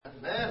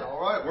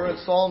right, we're in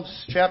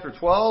Psalms chapter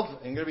 12.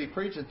 I'm going to be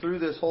preaching through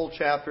this whole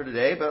chapter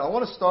today, but I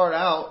want to start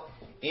out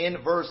in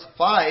verse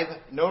 5.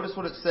 Notice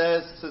what it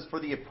says. It says, "For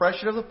the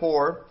oppression of the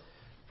poor,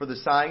 for the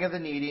sighing of the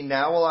needy,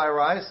 now will I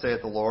arise,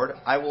 saith the Lord.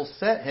 I will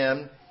set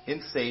him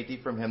in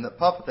safety from him that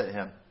puffeth at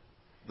him.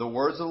 The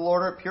words of the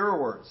Lord are pure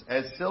words,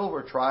 as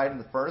silver tried in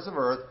the furnace of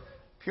earth,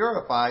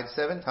 purified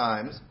 7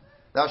 times.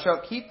 Thou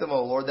shalt keep them,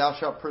 O Lord, thou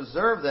shalt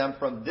preserve them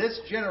from this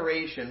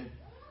generation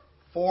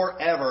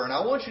forever." And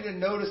I want you to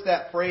notice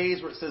that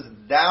phrase where it says,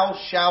 "Thou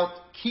shalt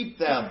keep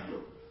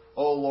them,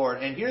 O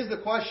Lord." And here's the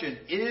question.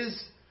 Is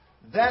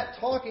that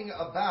talking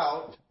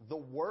about the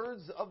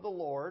words of the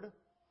Lord,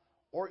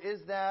 or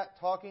is that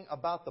talking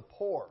about the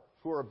poor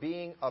who are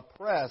being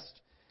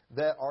oppressed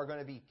that are going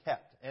to be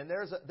kept? And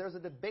there's a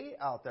debate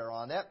out there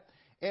on that.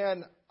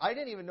 And I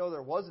didn't even know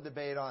there was a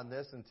debate on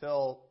this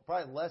until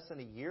probably less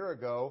than a year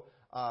ago.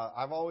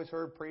 I've always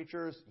heard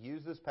preachers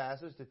use this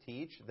passage to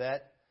teach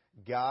that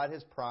God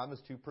has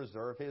promised to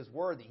preserve His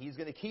word, that He's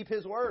going to keep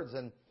His words.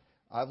 And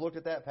I've looked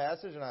at that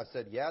passage and I've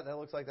said, yeah, that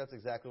looks like that's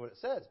exactly what it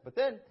says. But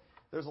then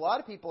there's a lot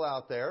of people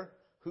out there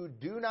who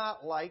do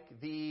not like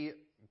the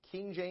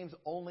King James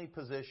only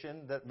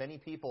position that many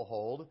people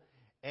hold,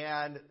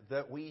 and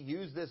that we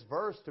use this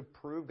verse to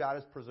prove God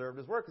has preserved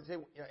His word.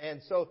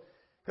 And so,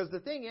 because the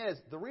thing is,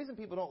 the reason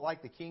people don't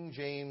like the King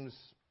James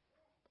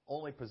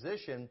only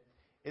position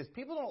is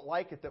people don't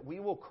like it that we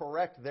will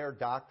correct their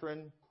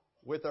doctrine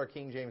with our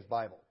King James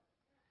Bible.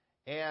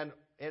 And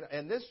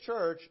in this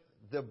church,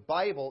 the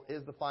Bible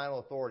is the final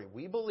authority.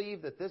 We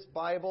believe that this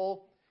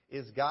Bible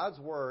is God's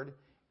Word,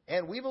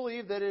 and we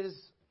believe that it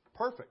is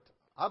perfect.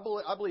 I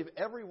believe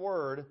every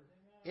word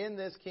in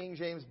this King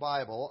James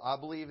Bible, I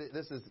believe that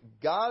this is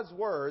God's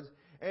words,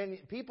 and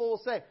people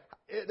will say,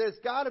 there's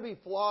got to be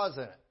flaws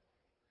in it.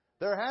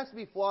 There has to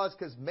be flaws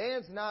because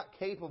man's not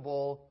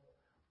capable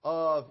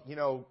of,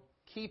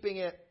 keeping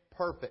it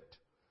perfect.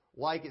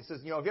 Like it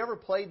says, have you ever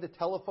played the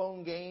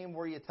telephone game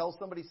where you tell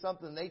somebody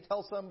something and they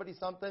tell somebody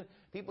something?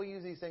 People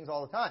use these things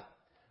all the time.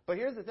 But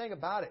here's the thing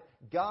about it.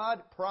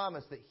 God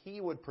promised that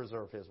He would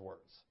preserve His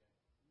words.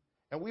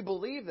 And we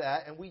believe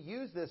that, and we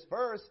use this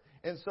verse.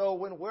 And so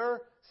when we're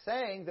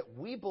saying that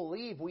we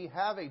believe we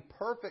have a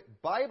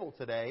perfect Bible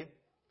today,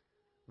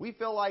 we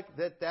feel like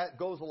that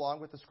goes along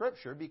with the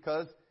Scripture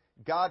because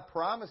God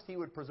promised He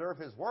would preserve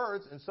His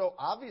words. And so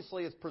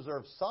obviously it's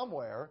preserved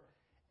somewhere.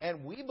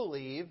 And we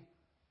believe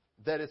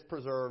that it's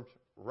preserved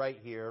right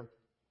here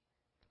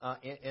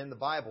in the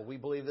Bible. We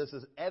believe this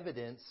is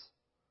evidence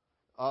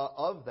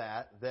of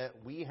that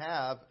we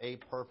have a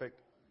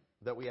perfect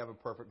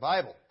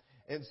Bible.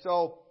 And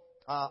so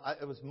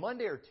it was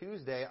Monday or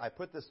Tuesday, I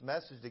put this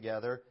message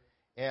together,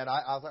 and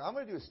I was like, I'm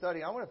going to do a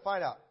study. I want to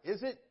find out,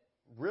 is it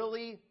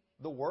really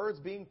the words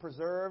being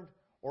preserved,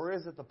 or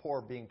is it the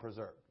poor being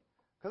preserved?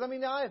 Because, the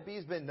IFB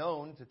has been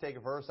known to take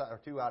a verse or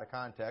two out of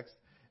context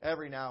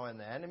every now and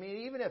then.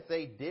 Even if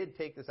they did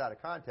take this out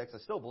of context, I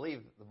still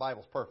believe the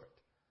Bible's perfect.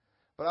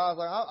 But I was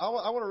like,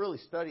 I want to really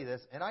study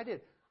this, and I did.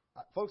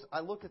 Folks,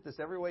 I looked at this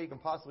every way you can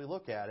possibly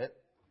look at it,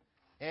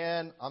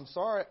 and I'm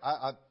sorry,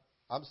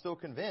 I'm still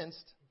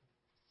convinced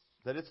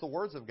that it's the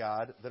words of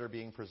God that are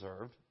being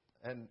preserved,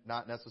 and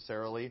not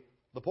necessarily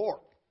the poor.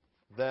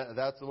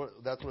 That's what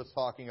it's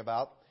talking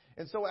about.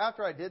 And so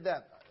after I did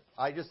that,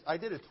 I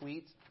did a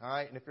tweet, all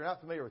right? And if you're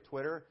not familiar with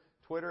Twitter,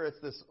 it's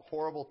this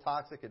horrible,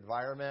 toxic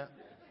environment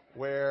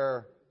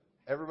where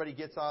everybody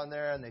gets on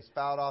there and they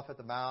spout off at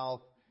the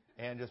mouth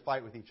and just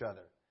fight with each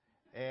other.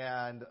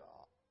 And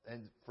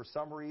for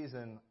some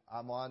reason,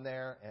 I'm on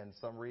there, and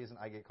some reason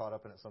I get caught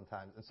up in it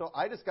sometimes. And so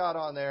I just got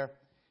on there,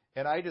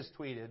 and I just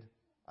tweeted.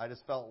 I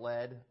just felt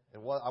led.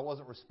 I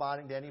wasn't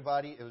responding to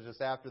anybody. It was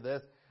just after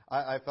this.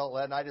 I felt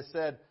led, and I just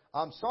said,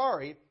 I'm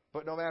sorry,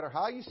 but no matter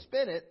how you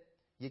spin it,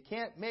 you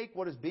can't make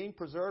what is being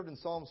preserved in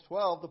Psalms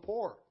 12 the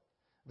poor.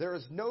 There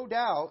is no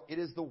doubt it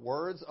is the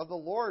words of the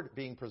Lord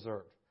being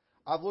preserved.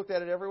 I've looked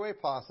at it every way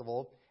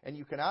possible, and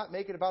you cannot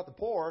make it about the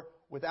poor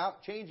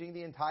without changing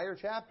the entire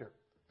chapter.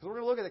 Because we're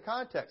going to look at the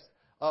context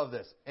of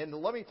this. And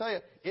let me tell you,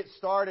 it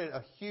started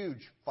a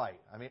huge fight.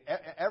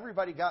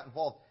 Everybody got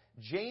involved.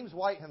 James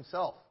White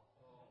himself,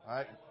 all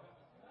right?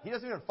 He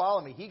doesn't even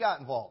follow me. He got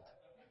involved.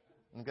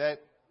 Okay?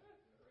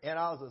 And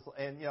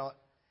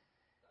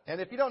and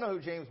if you don't know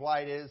who James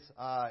White is,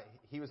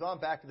 he was on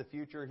Back to the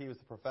Future. He was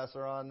the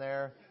professor on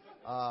there.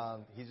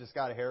 He's just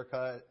got a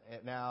haircut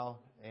now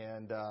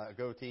and a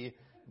goatee,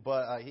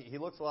 but he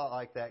looks a lot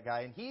like that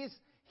guy. And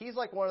he's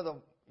like one of the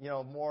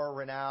more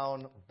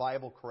renowned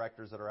Bible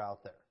correctors that are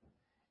out there.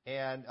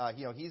 And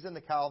he's in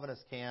the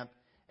Calvinist camp.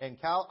 And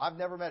I've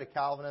never met a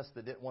Calvinist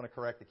that didn't want to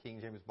correct the King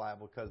James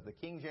Bible, because the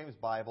King James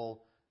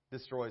Bible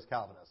destroys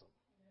Calvinism.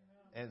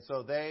 And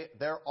so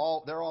they're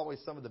always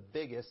some of the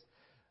biggest.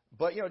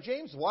 But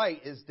James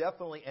White is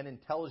definitely an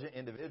intelligent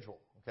individual.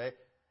 Okay.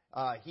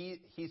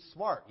 He's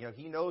smart.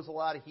 He knows a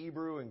lot of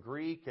Hebrew and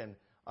Greek, and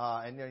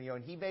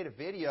he made a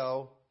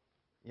video,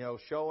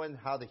 showing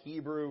how the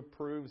Hebrew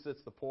proves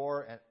it's the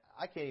poor, and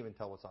I can't even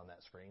tell what's on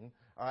that screen.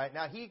 All right,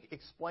 now he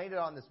explained it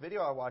on this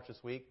video I watched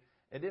this week.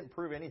 It didn't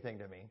prove anything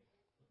to me.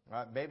 All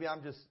right, maybe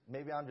I'm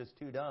just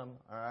too dumb.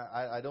 All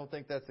right, I don't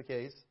think that's the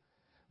case.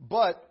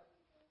 But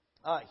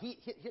well,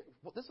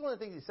 this is one of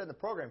the things he said in the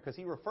program, because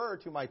he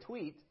referred to my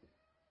tweet,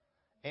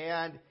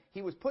 and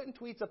he was putting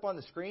tweets up on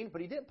the screen,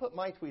 but he didn't put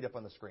my tweet up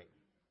on the screen.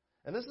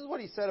 And this is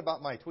what he said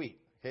about my tweet.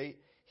 Okay,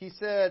 he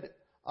said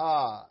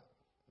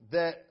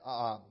that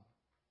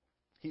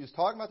he was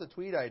talking about the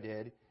tweet I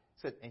did.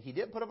 Said, and he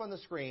didn't put up on the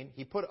screen.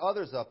 He put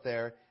others up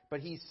there, but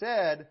he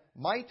said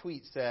my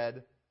tweet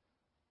said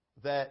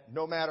that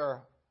no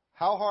matter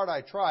how hard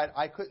I tried,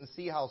 I couldn't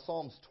see how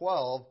Psalms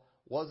 12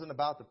 wasn't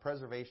about the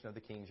preservation of the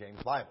King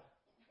James Bible.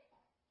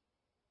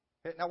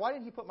 Okay, now, why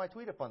didn't he put my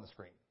tweet up on the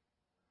screen?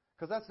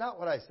 Because that's not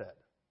what I said.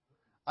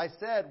 I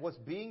said what's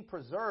being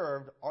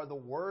preserved are the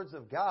words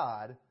of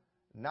God,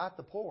 not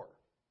the poor.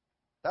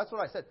 That's what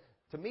I said.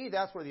 To me,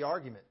 that's where the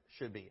argument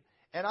should be.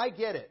 And I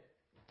get it.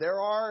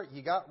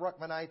 You got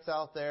Ruckmanites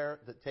out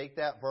there that take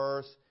that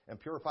verse and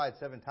purify it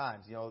 7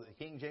 times. You know, the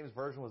King James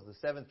Version was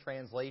the 7th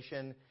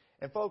translation.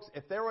 And folks,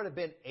 if there would have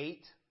been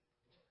 8,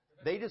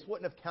 they just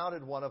wouldn't have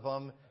counted one of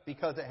them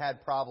because it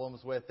had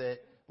problems with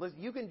it. Listen,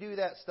 you can do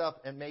that stuff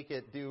and make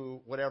it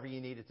do whatever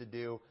you need it to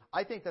do.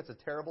 I think that's a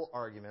terrible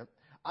argument.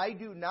 I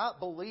do not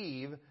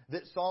believe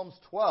that Psalms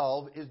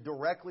 12 is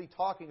directly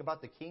talking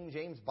about the King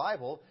James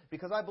Bible,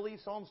 because I believe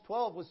Psalms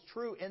 12 was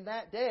true in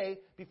that day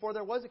before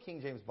there was a King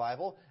James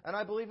Bible, and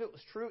I believe it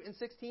was true in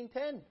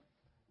 1610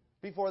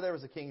 before there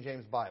was a King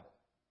James Bible.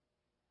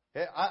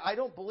 Okay? I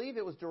don't believe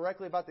it was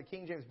directly about the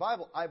King James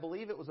Bible. I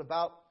believe it was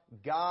about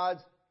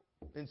God's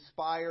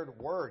inspired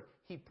word.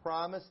 He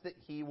promised that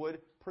He would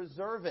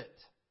preserve it.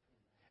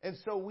 And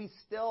so we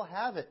still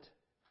have it.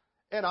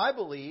 And I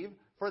believe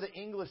for the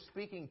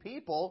English-speaking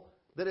people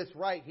that it's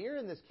right here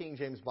in this King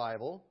James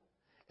Bible.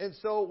 And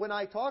so when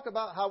I talk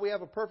about how we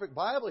have a perfect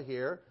Bible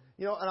here,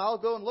 and I'll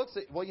go and look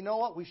and say, well, you know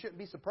what? We shouldn't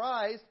be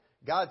surprised.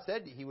 God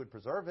said that He would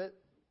preserve it.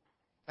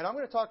 And I'm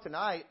going to talk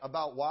tonight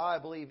about why I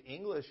believe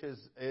English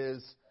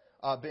has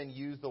been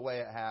used the way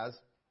it has.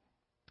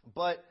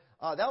 But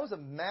that was a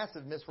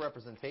massive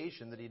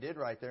misrepresentation that he did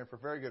right there, and for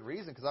very good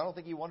reason, because I don't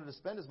think he wanted to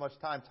spend as much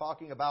time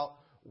talking about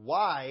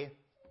why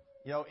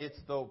it's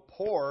the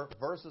poor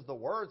versus the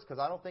words, because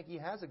I don't think he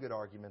has a good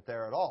argument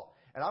there at all.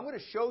 And I'm going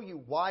to show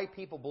you why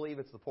people believe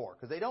it's the poor,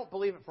 because they don't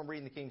believe it from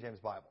reading the King James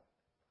Bible.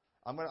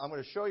 I'm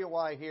going to show you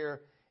why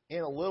here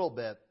in a little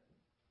bit.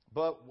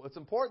 But what's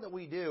important that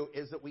we do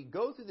is that we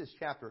go through this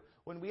chapter.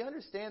 When we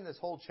understand this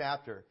whole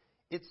chapter,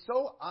 it's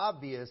so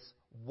obvious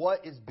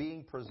what is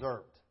being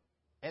preserved.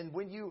 And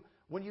when you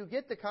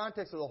get the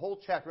context of the whole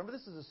chapter, remember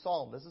this is a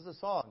psalm, this is a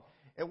song.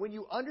 And when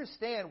you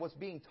understand what's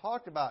being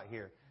talked about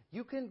here,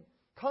 you can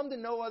come to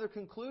no other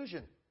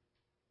conclusion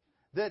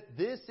that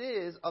this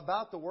is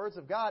about the words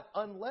of God,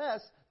 unless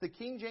the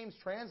King James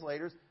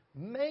translators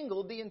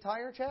mangled the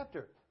entire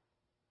chapter.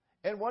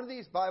 And one of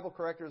these Bible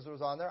correctors that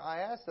was on there,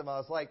 I asked him, I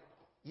was like,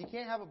 you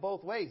can't have it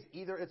both ways.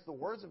 Either it's the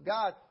words of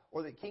God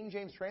or the King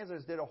James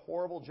translators did a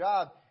horrible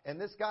job. And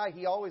this guy,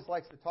 he always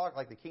likes to talk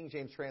like the King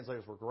James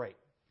translators were great.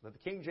 But the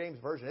King James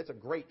Version, it's a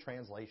great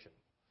translation.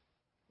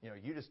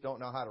 You just don't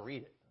know how to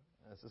read it.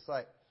 And it's just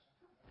like,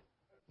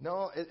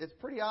 no, it's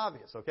pretty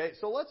obvious, okay?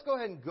 So let's go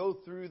ahead and go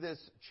through this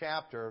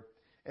chapter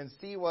and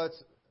see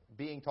what's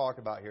being talked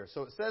about here.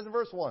 So it says in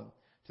verse 1,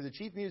 to the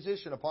chief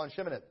musician upon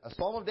Sheminith, a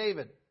psalm of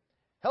David,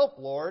 help,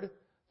 Lord,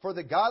 for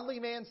the godly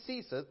man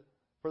ceaseth,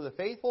 for the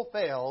faithful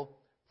fail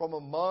from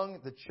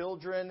among the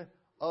children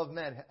of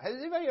men. Has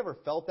anybody ever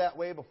felt that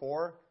way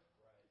before?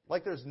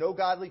 Like there's no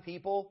godly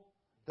people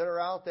that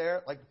are out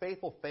there, like the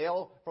faithful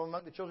fail from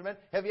among the children of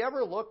men? Have you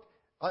ever looked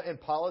in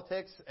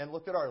politics and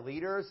looked at our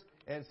leaders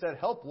and said,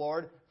 help,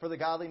 Lord, for the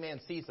godly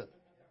man ceaseth?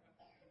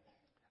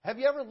 Have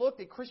you ever looked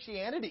at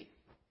Christianity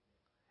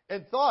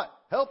and thought,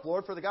 help,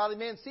 Lord, for the godly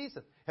man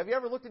ceaseth? Have you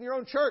ever looked in your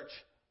own church?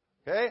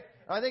 Okay?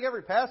 And I think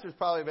every pastor's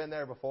probably been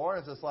there before, and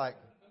it's just like,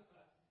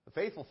 the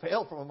faithful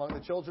fail from among the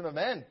children of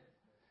men.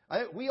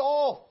 We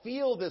all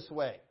feel this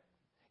way.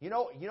 You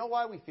know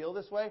why we feel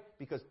this way?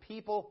 Because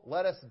people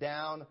let us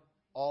down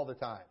all the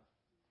time.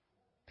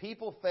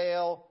 People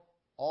fail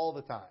all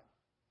the time.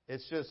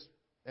 It's just,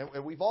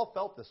 and we've all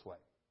felt this way.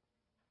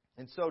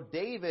 And so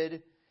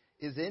David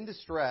is in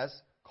distress,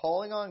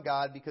 calling on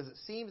God because it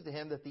seems to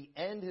him that the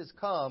end has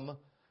come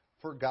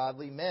for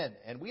godly men.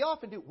 And we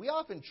often do. We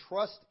often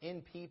trust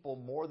in people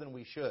more than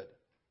we should.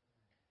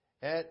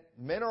 And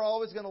men are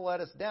always going to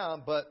let us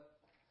down, but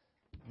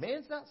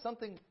man's not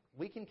something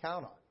we can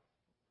count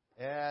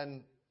on.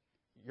 And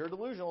you're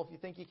delusional if you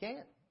think you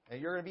can. And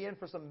you're going to be in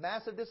for some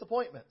massive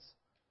disappointments.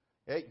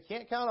 Okay? You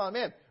can't count on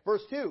men.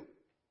 Verse 2,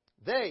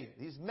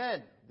 these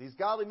men, these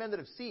godly men that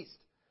have ceased,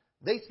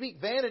 they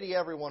speak vanity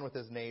everyone with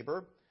his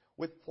neighbor,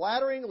 with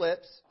flattering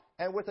lips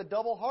and with a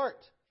double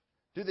heart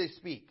do they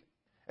speak.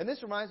 And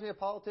this reminds me of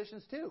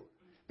politicians too.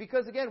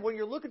 Because again, when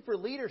you're looking for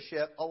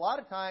leadership, a lot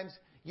of times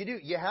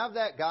you have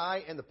that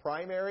guy in the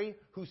primary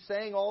who's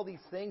saying all these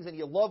things and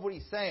you love what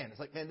he's saying. It's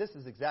like, man, this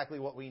is exactly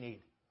what we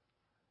need.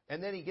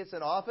 And then he gets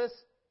in office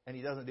and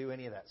he doesn't do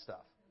any of that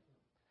stuff.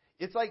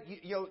 It's like,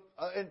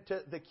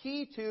 the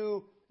key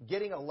to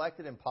getting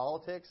elected in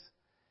politics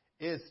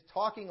is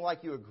talking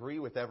like you agree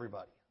with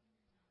everybody.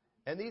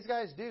 And these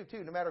guys do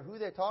too, no matter who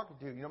they're talking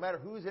to, no matter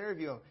who's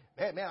interviewing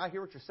them. Man, I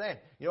hear what you're saying.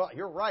 You know what,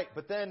 you're right.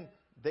 But then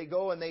they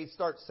go and they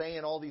start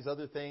saying all these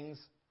other things.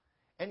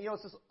 And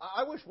it's just,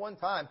 I wish one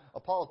time a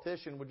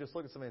politician would just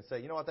look at somebody and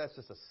say, you know what, that's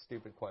just a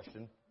stupid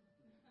question.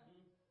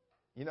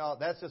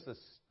 That's just a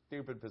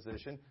stupid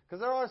position. Because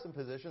there are some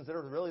positions that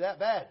are really that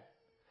bad.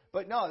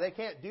 But no, they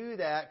can't do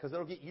that because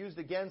it'll get used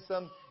against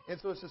them. And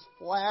so it's just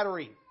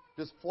flattery.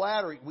 Just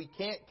flattery. We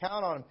can't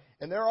count on them.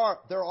 And there are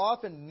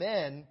often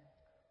men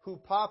who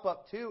pop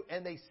up too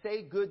and they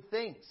say good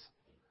things.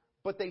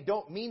 But they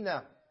don't mean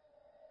them.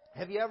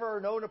 Have you ever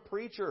known a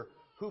preacher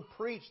who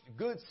preached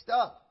good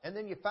stuff and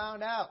then you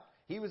found out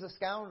he was a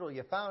scoundrel?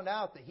 You found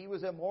out that he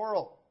was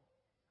immoral.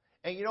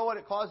 And you know what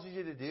it causes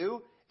you to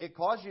do? It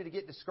causes you to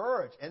get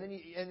discouraged. And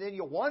then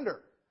you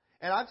wonder.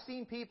 And I've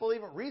seen people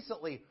even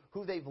recently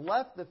who they've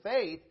left the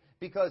faith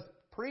because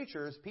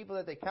preachers, people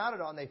that they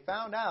counted on, they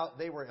found out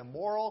they were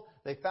immoral.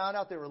 They found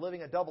out they were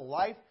living a double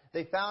life.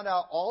 They found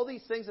out all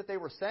these things that they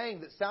were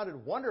saying that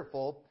sounded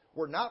wonderful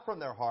were not from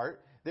their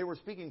heart. They were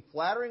speaking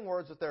flattering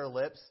words with their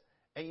lips.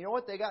 And you know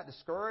what? They got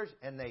discouraged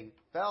and they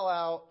fell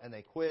out and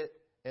they quit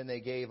and they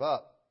gave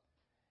up.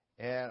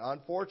 And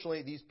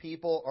unfortunately, these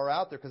people are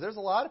out there because there's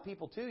a lot of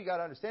people too, you got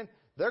to understand,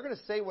 they're going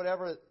to say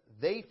whatever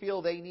they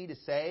feel they need to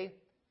say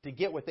to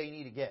get what they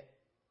need to get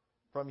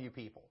from you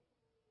people.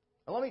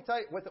 And let me tell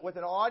you, with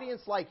an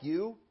audience like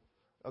you,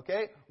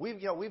 okay,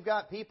 we've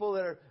got people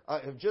that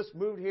have just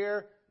moved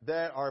here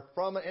that are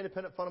from an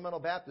independent fundamental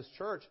Baptist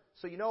church.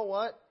 So you know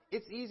what?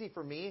 It's easy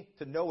for me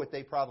to know what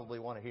they probably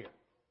want to hear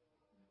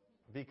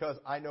because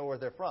I know where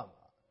they're from.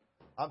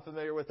 I'm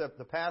familiar with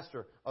the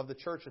pastor of the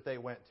church that they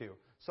went to.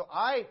 So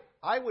I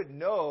would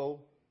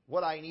know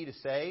what I need to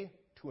say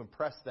to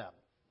impress them,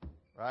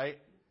 right?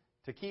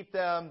 To keep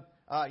them,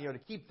 to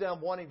keep them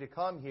wanting to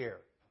come here.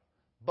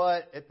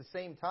 But at the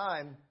same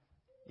time,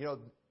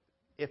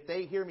 if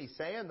they hear me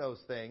saying those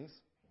things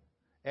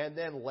and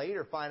then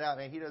later find out,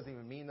 man, he doesn't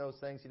even mean those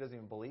things, he doesn't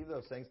even believe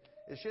those things,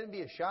 it shouldn't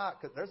be a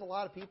shock because there's a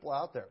lot of people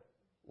out there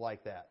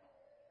like that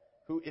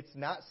who it's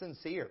not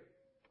sincere.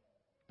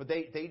 But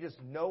they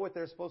just know what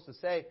they're supposed to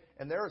say.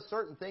 And there are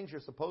certain things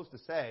you're supposed to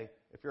say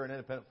if you're an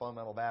independent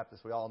fundamental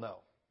Baptist. We all know.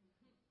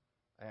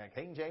 And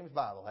King James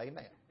Bible,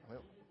 amen.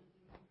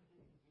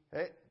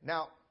 Hey,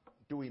 now,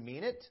 do we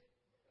mean it?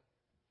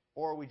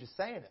 Or are we just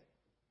saying it?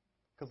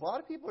 Because a lot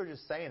of people are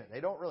just saying it.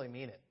 They don't really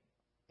mean it.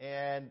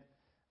 And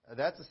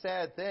that's a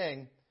sad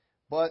thing.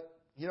 But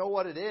you know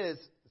what it is?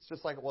 It's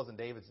just like it was in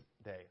David's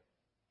day.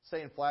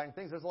 Saying flattering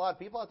things. There's a lot of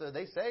people out there,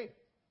 they say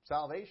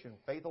salvation,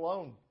 faith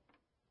alone.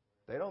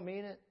 They don't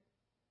mean it.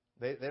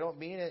 They don't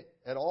mean it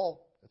at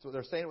all. That's what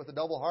they're saying with a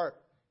double heart.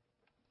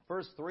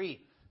 Verse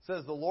 3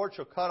 says, the Lord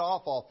shall cut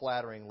off all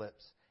flattering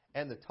lips,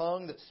 and the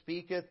tongue that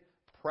speaketh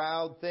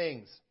proud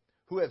things.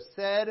 Who have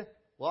said,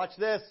 watch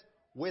this,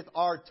 with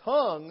our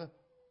tongue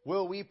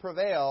will we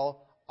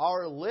prevail.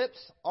 Our lips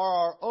are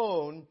our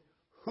own.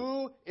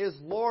 Who is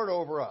Lord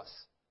over us?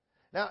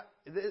 Now,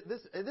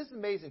 this is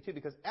amazing too,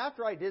 because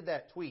after I did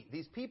that tweet,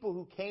 these people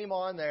who came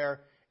on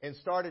there and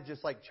started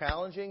just like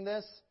challenging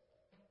this,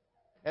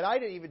 and I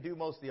didn't even do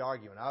most of the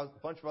arguing. A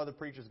bunch of other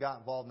preachers got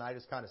involved, and I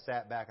just kind of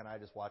sat back and I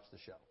just watched the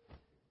show.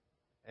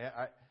 And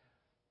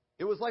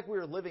it was like we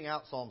were living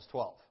out Psalms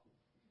 12.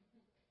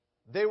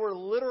 They were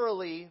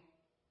literally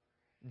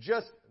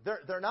just,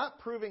 they're not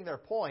proving their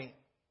point.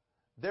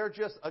 They're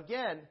just,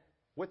 again,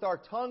 with our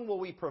tongue will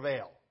we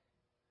prevail.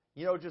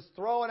 Just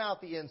throwing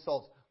out the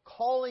insults,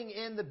 calling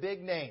in the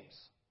big names.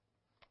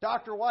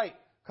 Dr. White,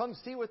 come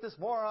see what this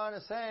moron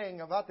is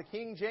saying about the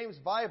King James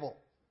Bible.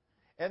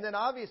 And then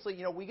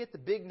obviously, we get the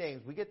big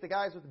names. We get the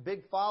guys with the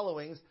big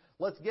followings.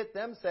 Let's get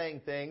them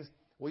saying things.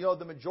 Well,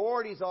 the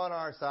majority's on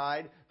our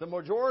side. The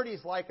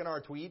majority's liking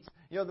our tweets.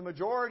 The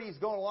majority's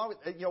going along with,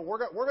 we're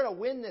going to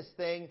win this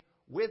thing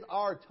with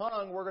our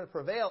tongue. We're going to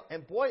prevail.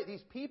 And boy,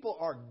 these people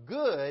are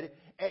good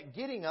at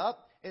getting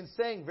up and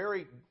saying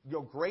very,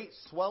 great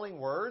swelling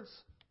words.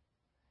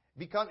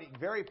 Becoming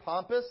very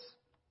pompous.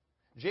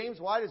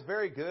 James White is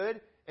very good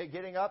at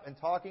getting up and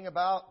talking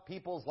about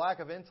people's lack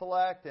of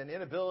intellect and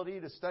inability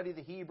to study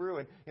the Hebrew,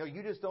 and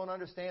you just don't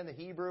understand the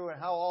Hebrew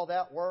and how all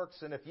that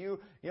works, and if you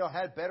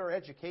had better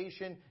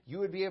education, you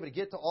would be able to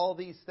get to all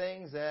these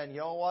things, and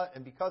you know what?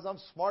 And because I'm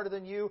smarter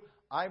than you,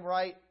 I'm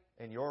right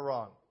and you're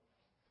wrong.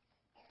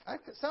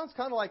 It sounds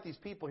kind of like these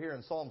people here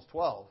in Psalms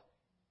 12.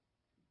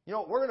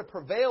 We're going to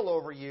prevail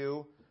over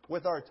you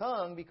with our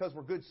tongue because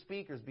we're good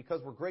speakers,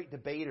 because we're great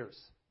debaters.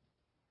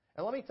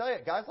 And let me tell you,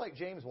 guys like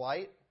James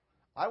White,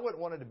 I wouldn't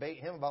want to debate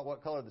him about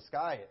what color the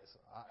sky is.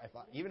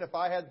 Even if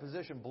I had the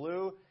position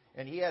blue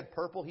and he had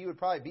purple, he would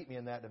probably beat me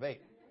in that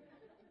debate.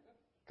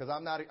 Because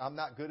I'm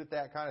not good at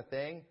that kind of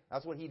thing.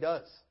 That's what he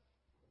does.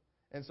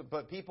 And so,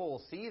 but people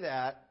will see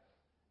that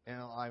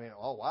and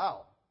oh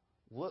wow,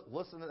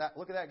 listen to that.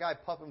 Look at that guy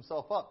puff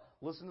himself up.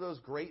 Listen to those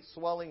great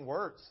swelling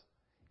words.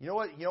 You know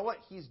what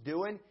he's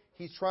doing?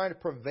 He's trying to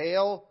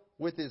prevail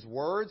with his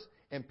words.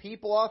 And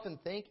people often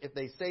think if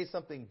they say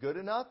something good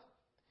enough,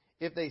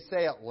 if they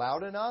say it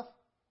loud enough,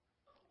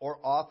 or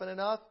often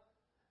enough,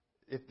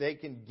 if they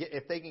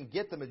can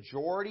get the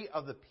majority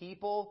of the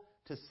people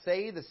to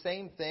say the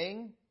same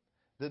thing,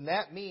 then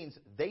that means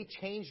they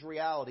changed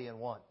reality and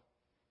won.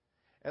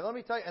 And let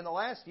me tell you, in the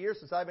last year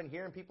since I've been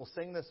hearing people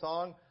sing this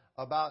song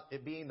about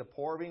it being the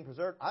poor being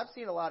preserved, I've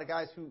seen a lot of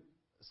guys who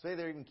say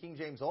they're even King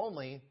James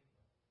only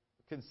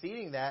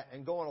conceding that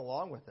and going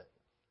along with it.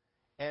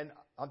 And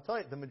I'm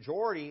telling you, the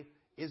majority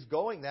is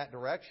going that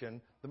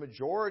direction. The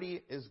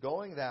majority is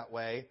going that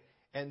way.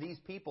 And these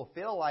people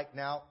feel like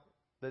now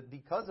that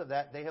because of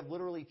that, they have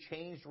literally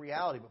changed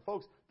reality. But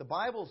folks, the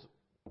Bible's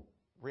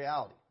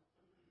reality.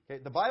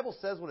 Okay? The Bible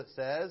says what it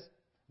says.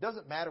 It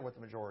doesn't matter what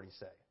the majority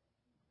say.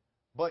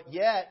 But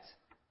yet,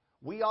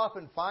 we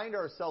often find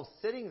ourselves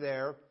sitting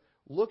there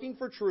looking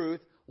for truth,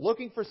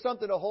 looking for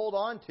something to hold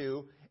on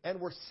to, and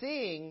we're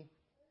seeing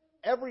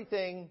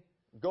everything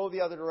go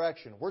the other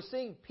direction. We're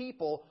seeing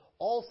people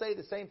all say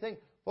the same thing.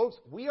 Folks,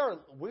 we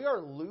are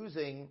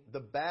losing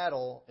the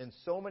battle in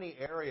so many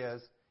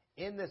areas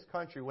in this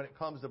country when it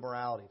comes to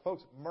morality.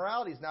 Folks,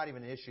 morality is not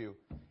even an issue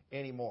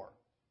anymore.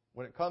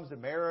 When it comes to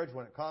marriage,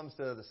 when it comes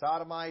to the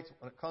sodomites,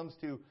 when it comes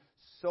to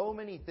so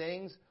many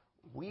things,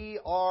 we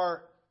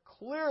are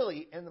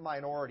clearly in the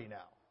minority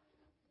now.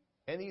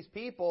 And these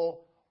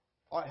people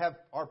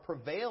are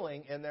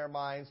prevailing in their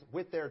minds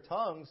with their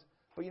tongues.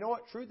 But you know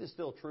what? Truth is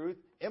still truth.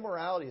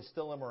 Immorality is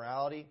still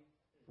immorality.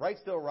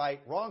 Right's still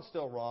right. Wrong's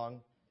still wrong.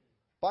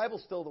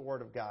 Bible's still the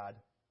Word of God.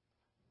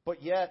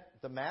 But yet,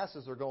 the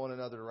masses are going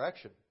another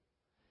direction.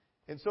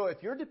 And so if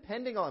you're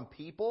depending on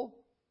people,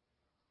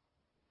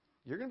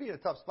 you're going to be in a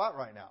tough spot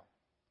right now.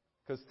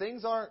 Because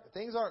things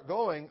aren't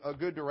going a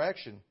good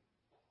direction.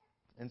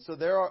 And so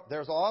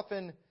there's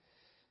often...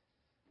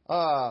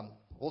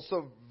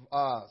 so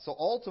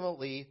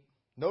ultimately,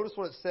 notice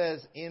what it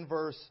says in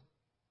verse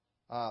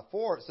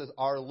 4. It says,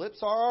 our lips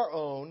are our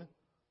own.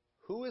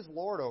 Who is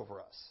Lord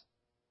over us?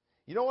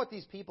 You know what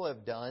these people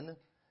have done?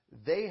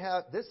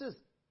 This is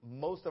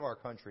most of our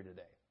country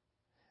today.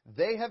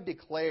 They have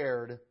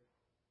declared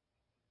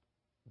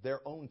their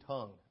own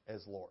tongue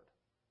as Lord.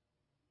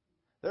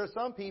 There are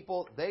some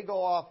people, they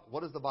go off,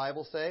 what does the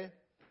Bible say?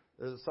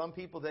 There's some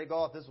people, they go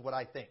off, this is what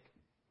I think.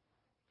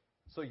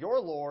 So your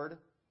Lord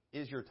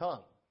is your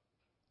tongue.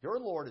 Your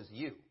Lord is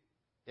you,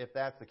 if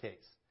that's the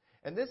case.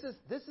 And this is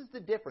the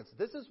difference.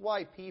 This is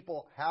why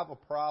people have a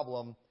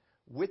problem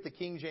with the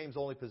King James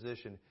only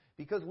position.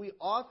 Because we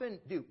often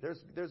do.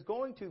 There's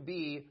going to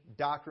be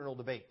doctrinal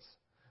debates.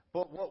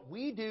 But what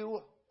we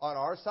do on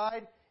our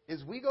side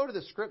is we go to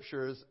the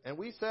Scriptures and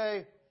we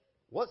say,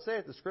 what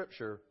saith the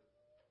Scripture?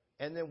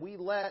 And then we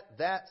let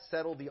that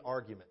settle the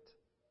argument.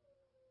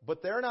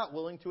 But they're not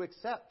willing to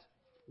accept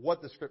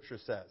what the Scripture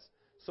says.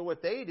 So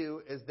what they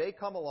do is they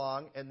come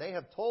along and they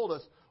have told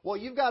us, well,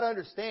 you've got to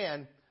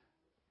understand,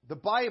 the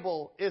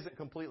Bible isn't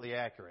completely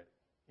accurate.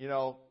 You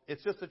know,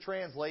 it's just a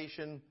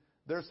translation.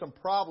 There's some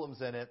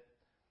problems in it.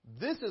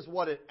 This is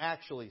what it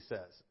actually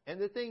says. And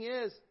the thing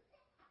is,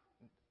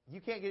 you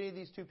can't get any of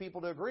these two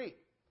people to agree.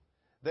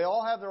 They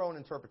all have their own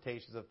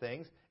interpretations of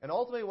things. And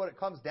ultimately what it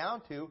comes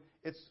down to,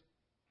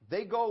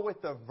 they go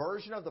with the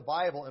version of the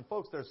Bible. And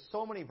folks, there's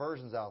so many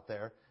versions out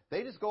there.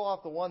 They just go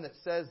off the one that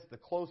says the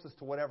closest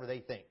to whatever they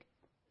think.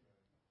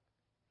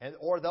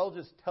 Or they'll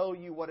just tell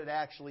you what it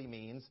actually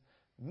means,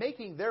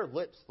 making their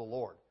lips the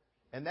Lord.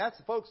 And that's,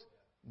 folks,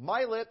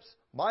 my lips,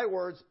 my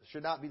words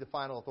should not be the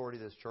final authority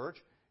of this church.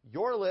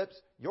 Your lips,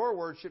 your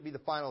words should be the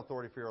final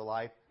authority for your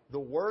life. The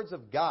words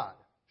of God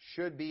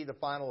should be the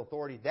final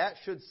authority. That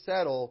should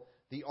settle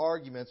the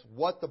arguments,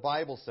 what the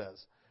Bible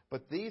says.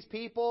 But these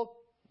people,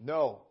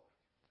 no.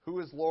 Who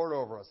is Lord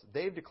over us?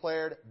 They've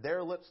declared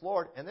their lips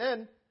Lord.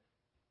 And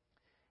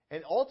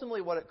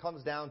ultimately what it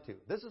comes down to,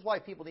 this is why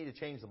people need to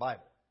change the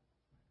Bible.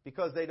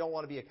 Because they don't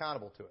want to be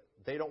accountable to it.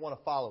 They don't want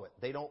to follow it.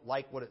 They don't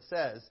like what it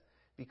says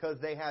because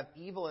they have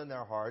evil in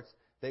their hearts.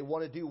 They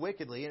want to do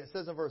wickedly. And it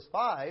says in verse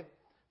 5,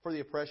 for the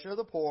oppression of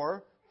the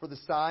poor, for the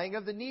sighing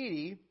of the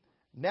needy,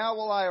 now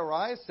will I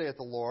arise, saith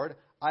the Lord.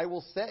 I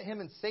will set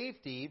him in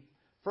safety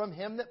from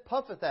him that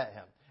puffeth at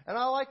him. And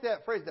I like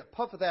that phrase, that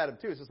puffeth at him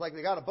too. So it's like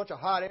they got a bunch of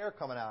hot air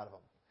coming out of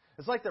them.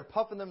 It's like they're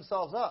puffing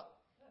themselves up.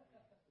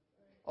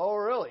 Oh,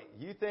 really?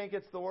 You think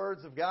it's the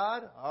words of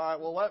God? All right,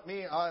 well, let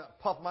me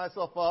puff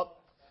myself up.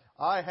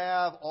 I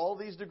have all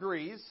these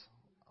degrees.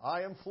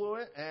 I am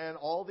fluent in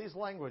all these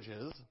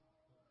languages.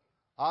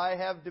 I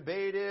have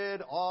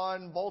debated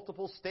on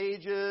multiple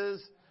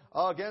stages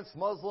against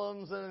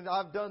Muslims, and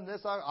I've done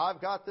this.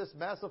 I've got this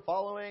massive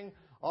following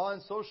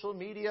on social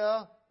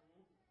media.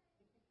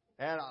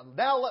 And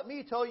now let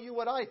me tell you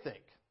what I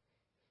think.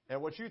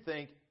 And what you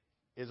think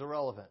is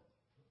irrelevant.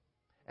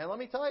 And let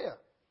me tell you,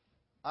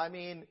 I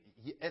mean,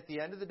 at the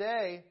end of the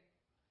day,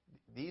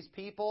 these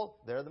people,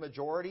 they're the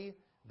majority.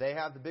 They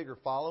have the bigger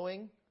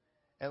following.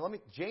 And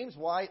James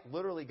White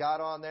literally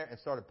got on there and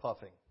started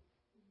puffing.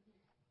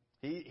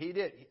 He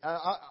did.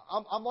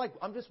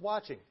 I'm just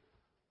watching.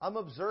 I'm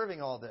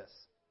observing all this.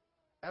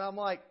 And I'm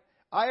like,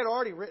 I had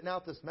already written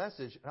out this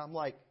message. And I'm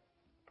like,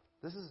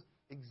 this is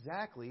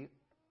exactly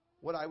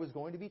what I was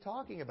going to be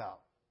talking about.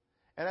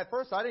 And at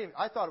first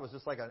I thought it was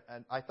just like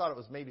I thought it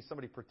was maybe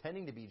somebody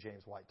pretending to be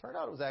James White. Turned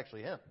out it was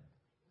actually him.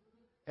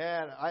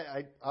 And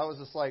I was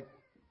just like,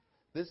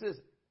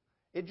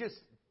 it just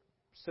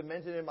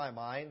cemented in my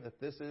mind that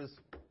this is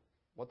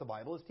what the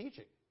Bible is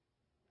teaching.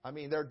 I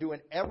mean, they're doing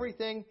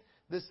everything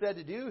this said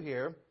to do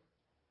here,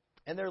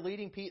 and they're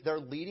leading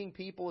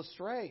people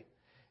astray.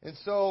 And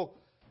so,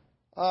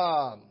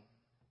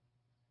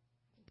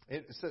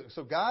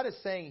 so God is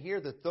saying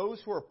here that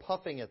those who are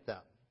puffing at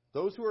them,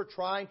 those who are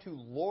trying to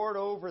lord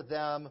over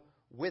them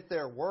with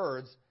their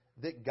words,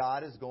 that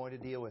God is going to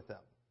deal with them.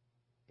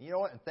 And you know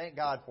what? And thank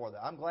God for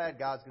that. I'm glad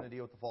God's going to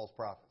deal with the false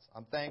prophets.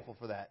 I'm thankful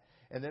for that.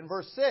 And then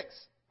verse 6,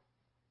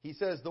 he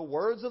says, the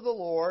words of the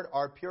Lord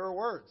are pure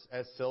words,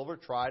 as silver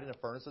tried in a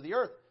furnace of the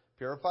earth,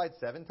 purified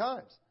 7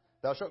 times.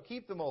 Thou shalt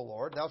keep them, O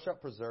Lord. Thou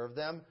shalt preserve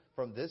them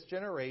from this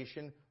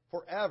generation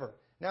forever.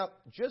 Now,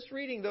 just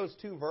reading those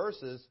 2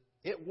 verses,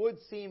 it would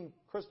seem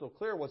crystal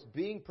clear what's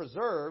being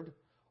preserved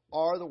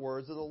are the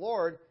words of the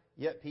Lord,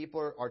 yet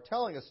people are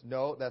telling us,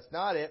 no, that's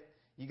not it.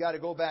 You got to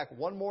go back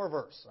one more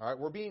verse. All right,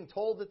 we're being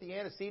told that the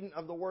antecedent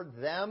of the word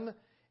them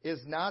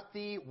is not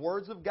the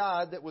words of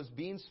God that was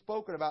being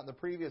spoken about in the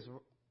previous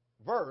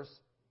verse,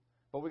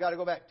 but we got to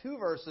go back 2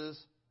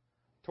 verses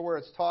to where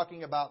it's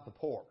talking about the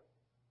poor.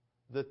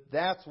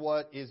 That's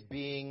what is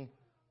being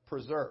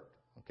preserved.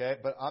 Okay,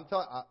 but I'm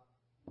telling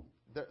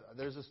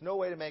there's just no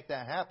way to make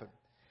that happen.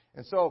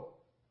 And so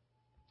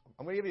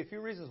I'm going to give you a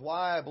few reasons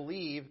why I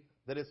believe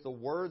that it's the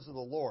words of the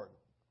Lord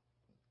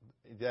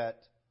that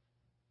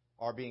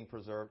are being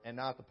preserved and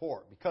not the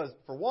poor. Because,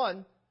 for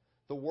one,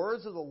 the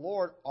words of the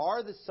Lord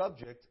are the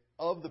subject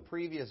of the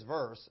previous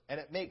verse, and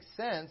it makes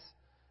sense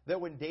that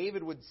when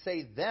David would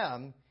say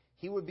them,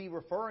 he would be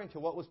referring to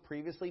what was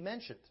previously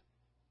mentioned.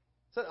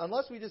 So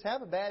unless we just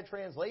have a bad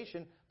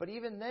translation, but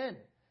even then,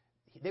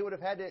 they would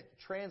have had to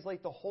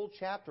translate the whole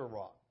chapter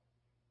wrong.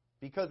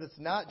 Because it's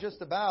not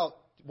just about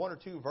 1 or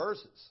 2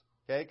 verses.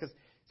 Okay? Because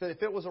so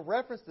if it was a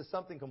reference to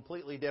something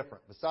completely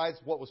different, besides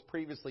what was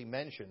previously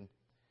mentioned,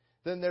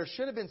 then there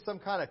should have been some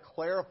kind of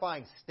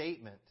clarifying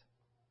statement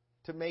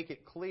to make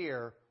it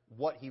clear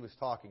what he was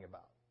talking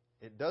about.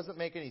 It doesn't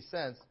make any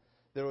sense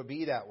that it would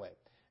be that way.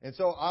 And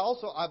so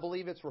I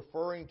believe it's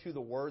referring to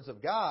the words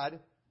of God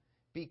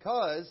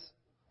because,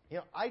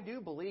 I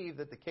do believe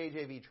that the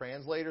KJV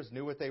translators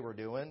knew what they were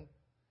doing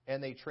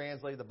and they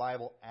translated the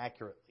Bible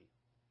accurately.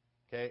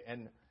 Okay?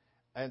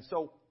 And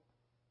so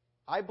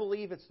I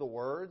believe it's the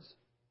words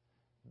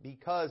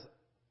because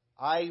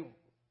I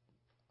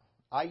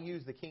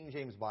use the King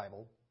James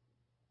Bible,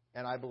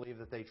 and I believe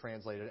that they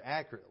translated it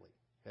accurately.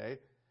 Okay?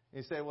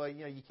 And you say, well,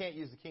 you can't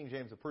use the King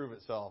James to prove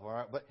itself, all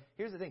right? But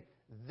here's the thing.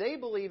 They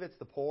believe it's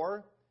the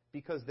poor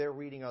because they're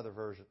reading other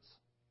versions.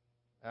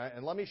 All right?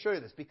 And let me show you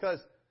this, because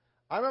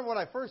I remember when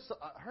I first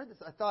heard this,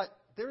 I thought,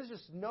 there's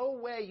just no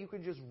way you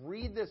can just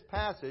read this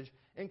passage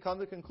and come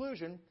to the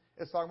conclusion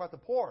it's talking about the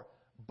poor.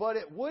 But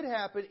it would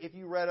happen if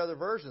you read other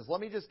versions.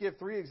 Let me just give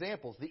 3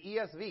 examples. The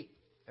ESV.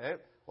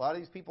 Okay? A lot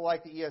of these people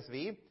like the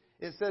ESV.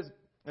 It says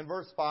in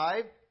verse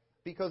 5,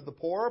 because the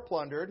poor are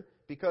plundered,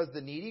 because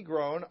the needy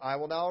groan, I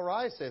will now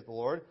arise, saith the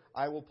Lord.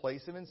 I will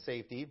place him in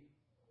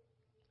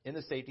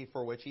the safety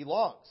for which he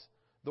longs.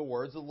 The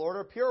words of the Lord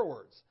are pure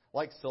words,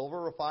 like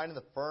silver refined in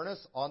the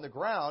furnace on the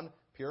ground,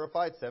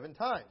 purified 7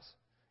 times.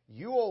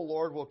 You, O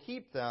Lord, will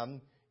keep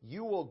them.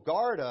 You will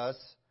guard us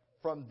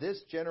from this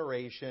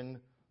generation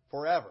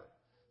forever.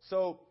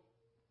 So,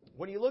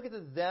 when you look at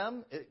the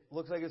them, it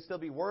looks like it'll still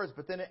be words,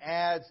 but then it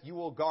adds, you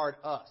will guard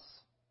us.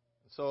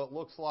 So it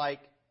looks like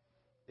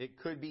it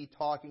could be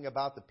talking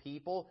about the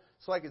people.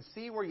 So I can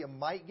see where you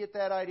might get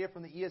that idea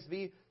from the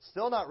ESV.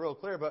 Still not real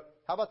clear, but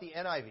how about the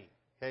NIV?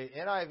 Okay,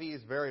 NIV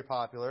is very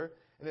popular,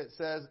 and it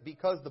says,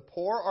 because the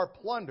poor are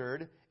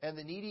plundered and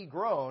the needy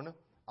groan,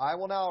 I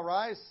will now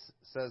arise,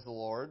 says the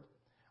Lord.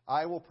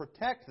 I will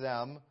protect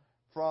them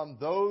from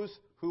those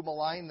who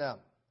malign them.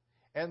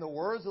 And the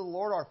words of the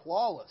Lord are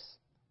flawless,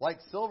 like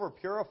silver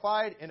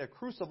purified in a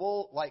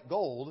crucible, like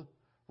gold,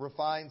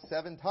 refined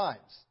 7 times.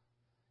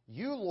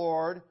 You,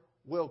 Lord,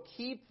 will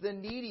keep the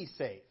needy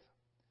safe.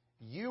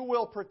 You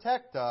will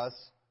protect us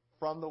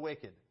from the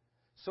wicked.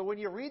 So when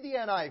you read the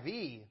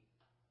NIV,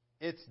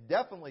 it's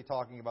definitely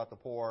talking about the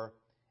poor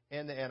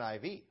in the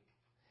NIV.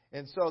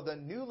 And so the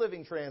New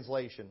Living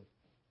Translation,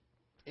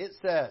 it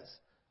says,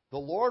 the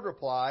Lord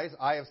replies,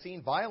 I have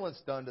seen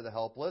violence done to the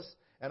helpless,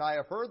 and I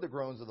have heard the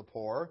groans of the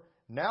poor.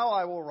 Now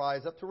I will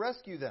rise up to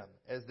rescue them,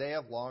 as they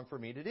have longed for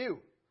me to do.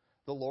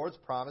 The Lord's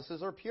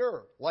promises are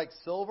pure, like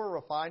silver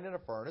refined in a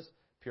furnace,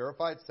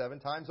 purified 7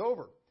 times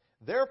over.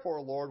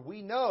 Therefore, Lord,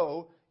 we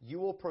know you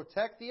will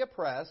protect the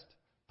oppressed,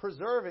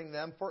 preserving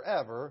them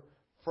forever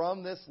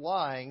from this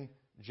lying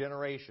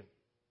generation.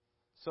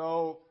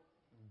 So,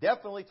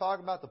 definitely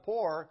talking about the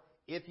poor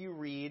if you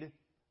read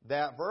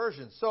that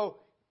version. So,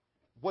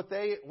 what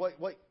they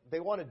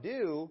want to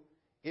do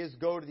is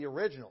go to the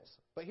originals.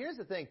 But here's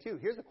the thing, too.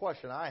 Here's the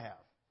question I have.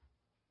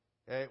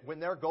 Okay, when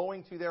they're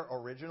going to their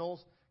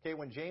originals, okay,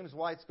 when James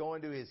White's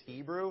going to his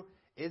Hebrew,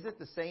 is it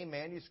the same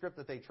manuscript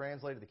that they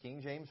translated the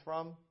King James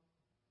from?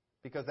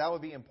 because that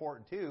would be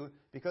important too,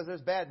 because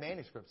there's bad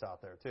manuscripts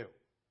out there too.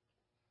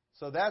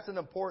 So that's an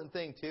important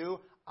thing too.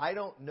 I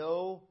don't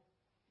know,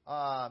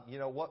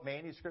 what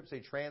manuscripts they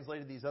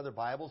translated these other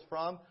Bibles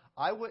from.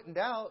 I wouldn't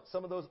doubt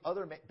some of those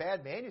other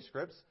bad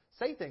manuscripts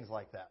say things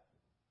like that.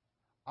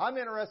 I'm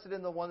interested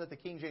in the one that the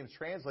King James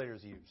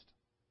translators used.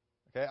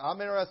 Okay, I'm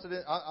interested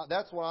in.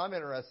 That's what I'm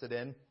interested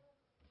in.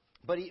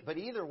 But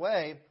either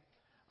way,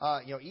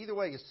 either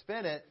way you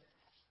spin it,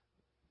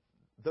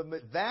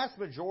 the vast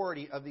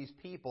majority of these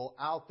people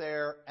out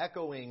there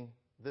echoing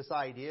this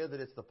idea that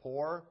it's the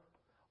poor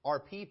are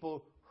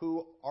people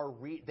who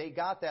they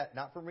got that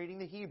not from reading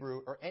the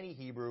Hebrew or any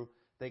Hebrew,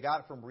 they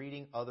got it from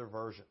reading other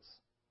versions.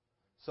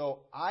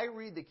 So I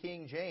read the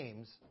King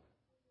James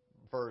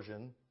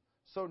version,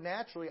 so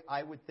naturally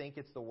I would think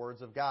it's the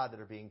words of God that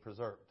are being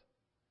preserved.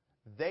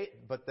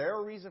 But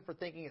their reason for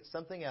thinking it's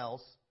something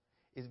else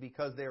is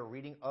because they are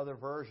reading other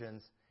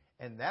versions,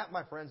 and that,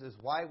 my friends, is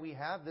why we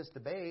have this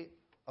debate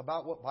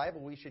about what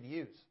Bible we should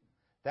use.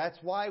 That's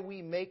why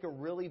we make a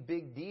really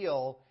big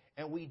deal,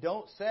 and we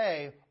don't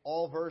say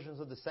all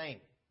versions are the same.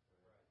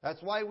 That's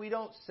why we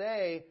don't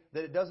say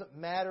that it doesn't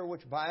matter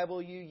which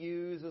Bible you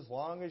use as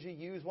long as you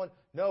use one.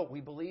 No, we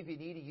believe you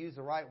need to use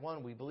the right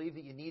one. We believe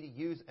that you need to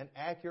use an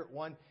accurate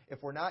one.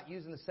 If we're not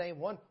using the same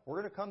one, we're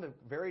going to come to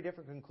very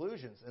different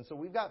conclusions. And so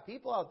we've got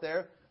people out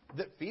there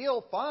that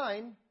feel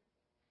fine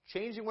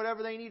changing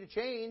whatever they need to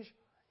change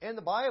in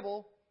the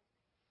Bible,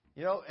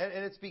 and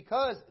it's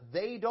because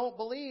they don't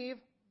believe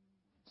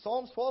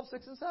Psalms 12,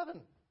 6, and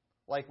 7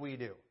 like we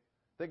do.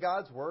 That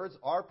God's words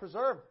are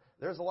preserved.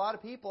 There's a lot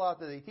of people out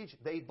there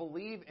they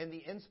believe in the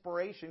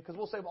inspiration, because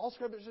we'll say, well, all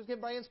Scripture is given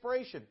by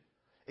inspiration.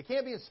 It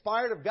can't be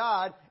inspired of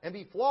God and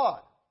be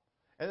flawed.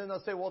 And then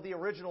they'll say, well, the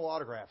original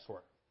autographs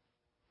were.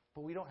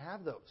 But we don't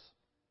have those.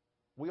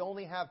 We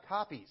only have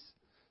copies.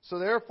 So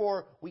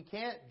therefore, we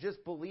can't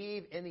just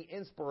believe in the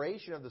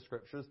inspiration of the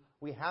Scriptures.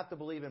 We have to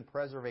believe in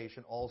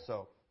preservation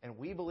also. And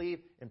we believe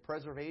in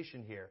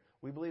preservation here.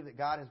 We believe that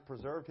God has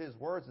preserved His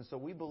words. And so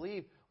we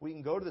believe we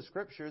can go to the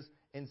Scriptures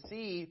and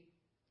see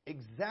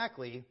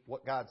exactly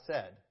what God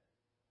said.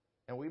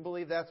 And we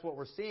believe that's what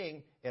we're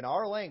seeing in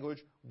our language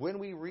when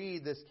we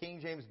read this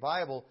King James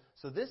Bible.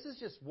 So this is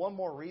just one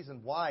more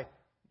reason why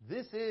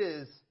this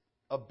is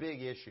a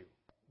big issue.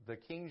 The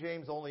King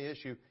James only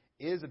issue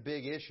is a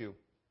big issue.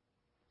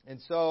 And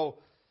so,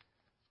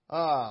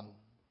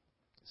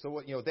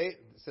 what they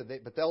said,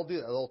 but they'll do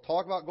that. They'll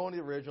talk about going to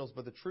the originals.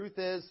 But the truth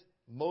is,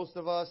 most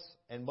of us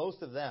and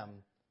most of them,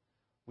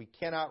 we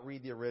cannot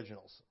read the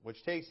originals.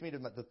 Which takes me to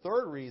the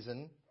third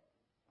reason.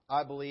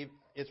 I believe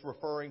it's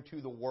referring to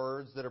the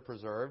words that are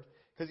preserved.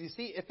 Because you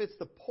see, if it's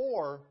the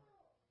poor,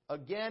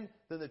 again,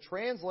 then the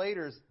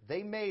translators,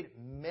 they made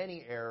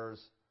many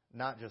errors,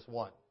 not just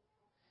one.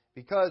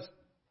 Because,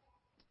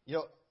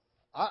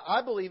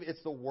 I believe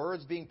it's the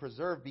words being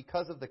preserved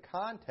because of the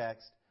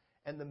context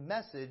and the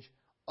message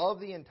of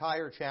the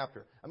entire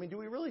chapter. I mean, do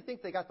we really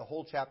think they got the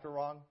whole chapter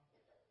wrong?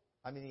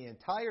 I mean, the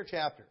entire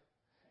chapter.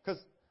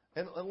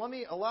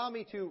 Allow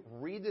me to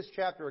read this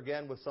chapter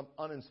again with some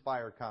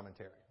uninspired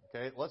commentary.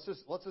 Okay, let's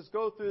just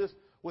go through this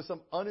with some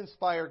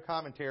uninspired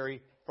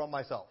commentary from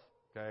myself.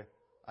 Okay,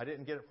 I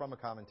didn't get it from a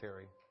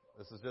commentary.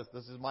 This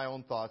is my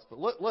own thoughts. But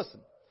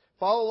listen,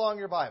 follow along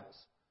your Bibles.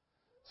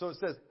 So it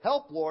says,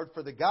 "Help, Lord,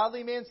 for the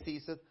godly man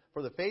ceaseth,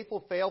 for the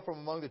faithful fail from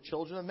among the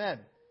children of men."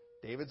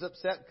 David's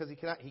upset because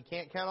he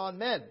can't count on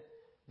men.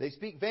 They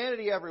speak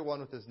vanity,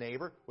 everyone, with his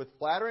neighbor, with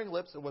flattering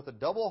lips and with a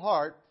double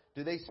heart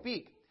do they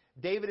speak.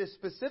 David is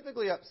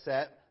specifically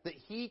upset that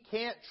he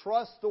can't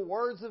trust the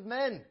words of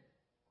men.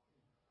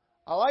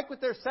 I like what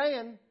they're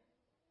saying,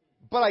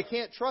 but I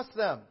can't trust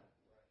them.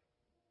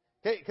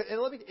 Okay,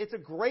 it's a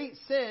great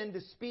sin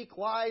to speak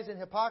lies and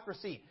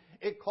hypocrisy.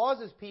 It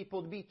causes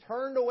people to be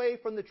turned away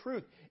from the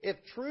truth. If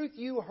truth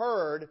you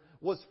heard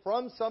was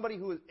from somebody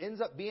who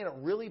ends up being a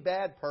really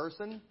bad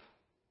person,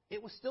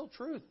 it was still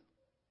truth.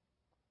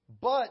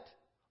 But,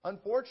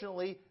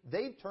 unfortunately,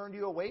 they've turned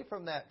you away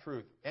from that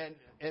truth. And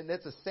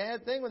it's a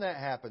sad thing when that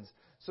happens.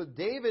 So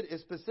David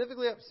is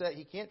specifically upset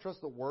he can't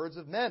trust the words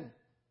of men.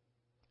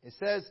 It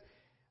says,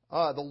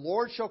 the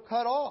Lord shall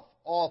cut off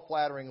all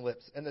flattering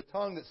lips and the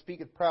tongue that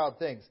speaketh proud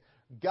things.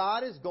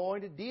 God is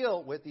going to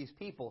deal with these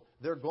people.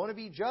 They're going to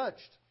be judged.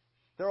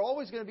 They're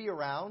always going to be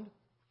around,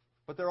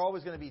 but they're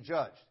always going to be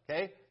judged.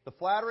 Okay? The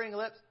flattering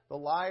lips, the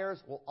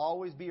liars will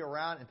always be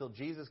around until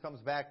Jesus comes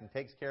back and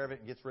takes care of it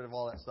and gets rid of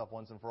all that stuff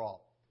once and for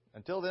all.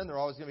 Until then, they're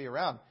always going to be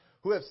around.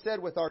 Who have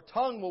said, with our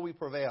tongue will we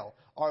prevail.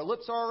 Our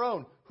lips are our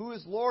own. Who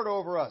is Lord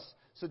over us?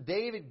 So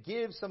David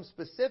gives some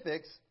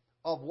specifics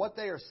of what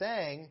they are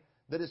saying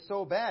that is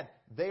so bad.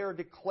 They are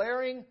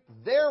declaring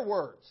their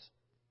words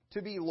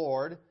to be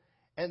Lord,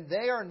 and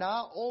they are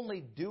not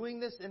only doing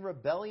this in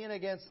rebellion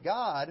against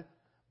God,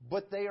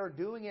 but they are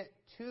doing it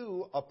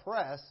to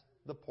oppress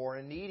the poor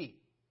and needy.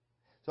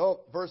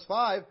 So, verse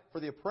 5, for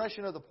the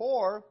oppression of the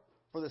poor,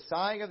 for the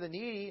sighing of the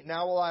needy,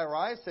 now will I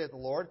arise, saith the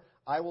Lord.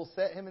 I will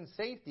set him in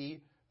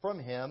safety from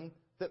him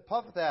that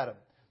puffeth at him.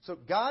 So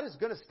God is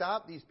going to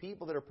stop these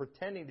people that are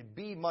pretending to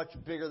be much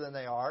bigger than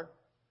they are.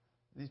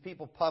 These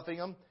people puffing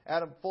them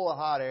at him full of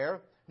hot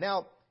air.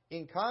 Now,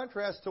 in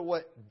contrast to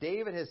what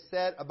David has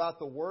said about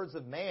the words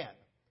of man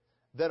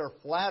that are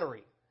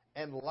flattery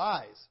and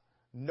lies,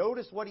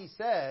 notice what he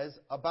says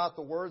about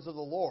the words of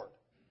the Lord.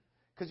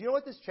 Because you know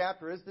what this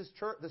chapter is? This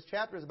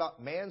chapter is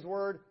about man's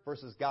word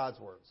versus God's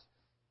words.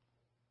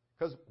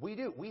 Because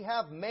we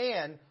have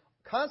man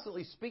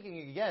constantly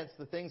speaking against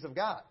the things of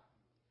God.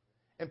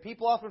 And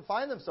people often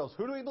find themselves,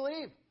 who do we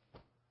believe?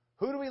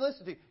 Who do we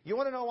listen to? You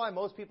want to know why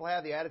most people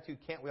have the attitude,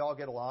 can't we all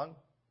get along?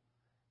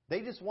 They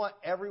just want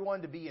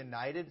everyone to be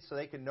united so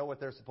they can know what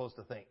they're supposed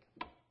to think.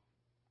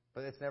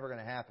 But it's never going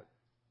to happen.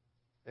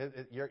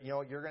 You're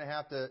going to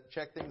have to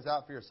check things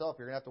out for yourself.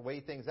 You're going to have to weigh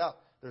things out.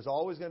 There's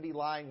always going to be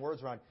lying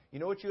words around. You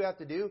know what you have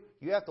to do?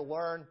 You have to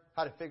learn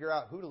how to figure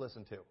out who to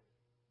listen to.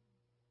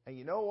 And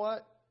you know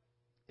what?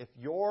 If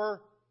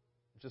you're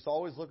just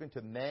always looking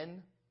to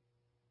men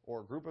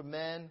or a group of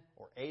men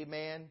or a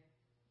man,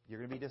 you're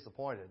going to be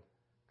disappointed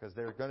because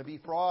there are going to be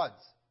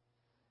frauds.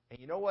 And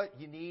you know what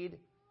you need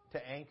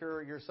to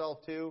anchor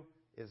yourself to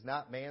is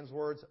not man's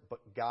words, but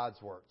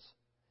God's words.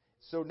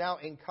 So now,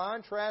 in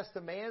contrast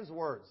to man's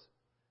words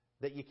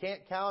that you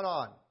can't count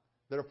on,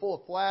 that are full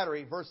of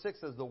flattery, verse 6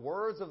 says, the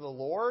words of the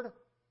Lord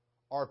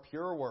are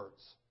pure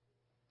words.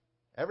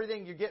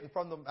 Everything you're getting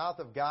from the mouth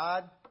of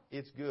God,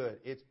 it's good,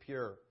 it's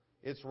pure,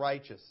 it's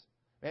righteous.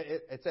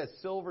 It says,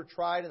 silver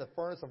tried in the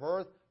furnace of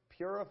earth,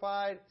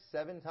 purified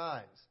 7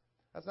 times.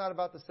 That's not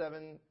about the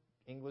 7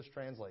 English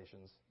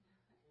translations.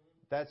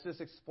 That's just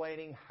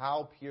explaining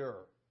how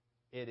pure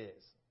it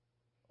is.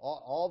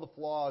 All the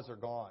flaws are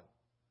gone.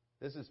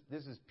 This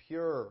is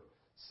pure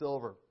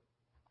silver.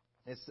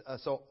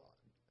 So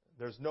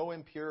there's no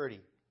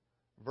impurity.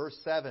 Verse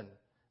 7,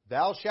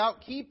 thou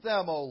shalt keep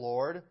them, O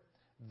Lord.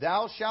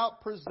 Thou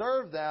shalt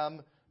preserve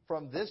them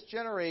from this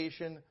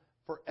generation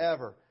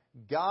forever.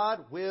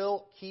 God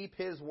will keep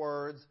His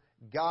words.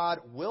 God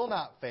will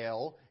not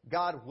fail.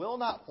 God will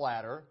not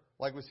flatter,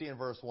 like we see in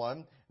verse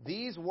 1.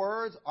 These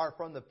words are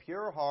from the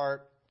pure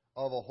heart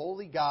of a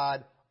holy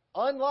God,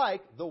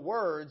 unlike the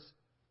words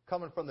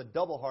coming from the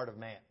double heart of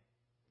man.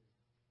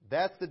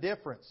 That's the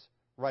difference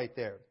right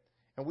there.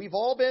 And we've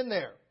all been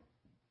there.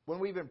 When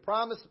we've been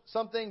promised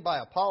something by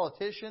a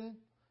politician,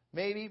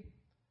 maybe,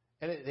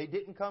 and they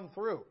didn't come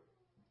through.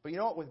 But you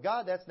know what? With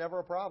God, that's never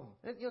a problem.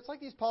 It's like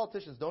these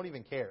politicians don't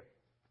even care.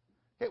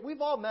 Hey,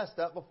 we've all messed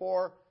up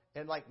before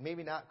and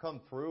maybe not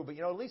come through, but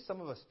at least some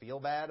of us feel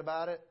bad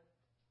about it.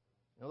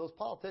 Those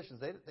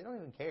politicians, they don't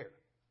even care.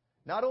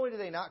 Not only do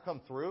they not come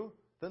through,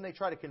 then they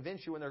try to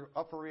convince you when they're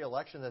up for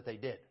re-election that they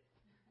did.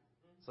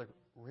 It's like,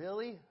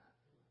 really?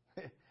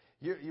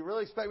 You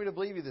really expect me to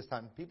believe you this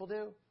time? People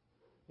do.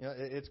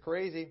 It's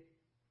crazy.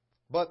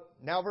 But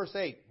now verse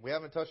 8. We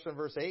haven't touched on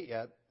verse 8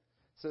 yet. It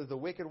says, the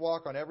wicked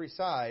walk on every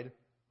side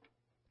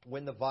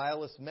when the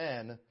vilest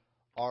men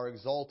are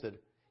exalted.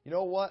 You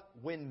know what?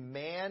 When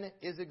man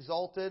is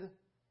exalted,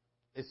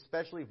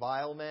 especially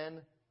vile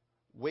men,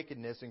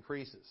 wickedness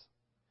increases.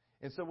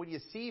 And so when you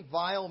see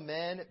vile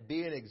men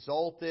being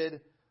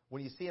exalted,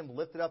 when you see them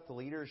lifted up to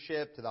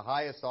leadership, to the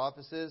highest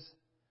offices,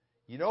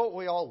 you know what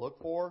we all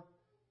look for?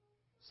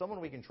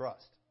 Someone we can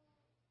trust.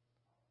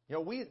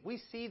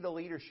 We see the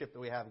leadership that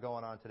we have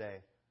going on today.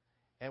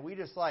 And we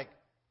just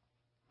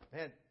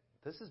man,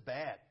 this is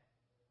bad.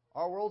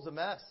 Our world's a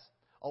mess.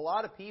 A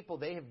lot of people,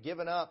 they have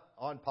given up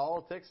on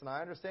politics, and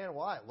I understand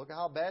why. Look at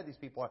how bad these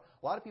people are.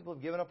 A lot of people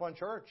have given up on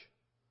church.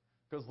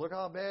 Because look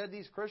how bad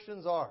these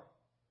Christians are.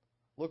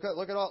 Look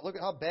at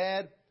how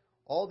bad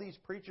all these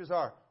preachers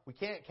are. We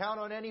can't count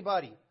on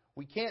anybody.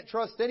 We can't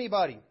trust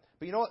anybody.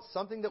 But you know what?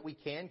 Something that we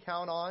can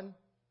count on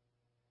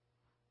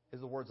is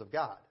the words of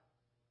God.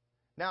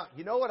 Now,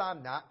 you know what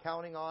I'm not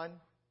counting on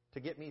to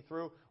get me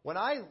through? When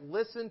I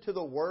listen to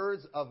the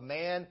words of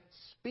man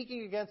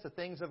speaking against the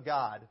things of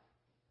God,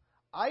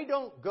 I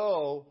don't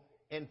go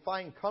and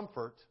find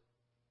comfort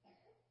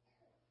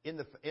in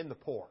the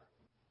poor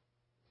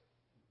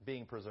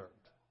being preserved.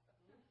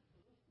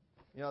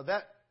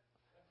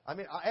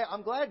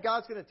 I'm glad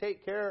God's going to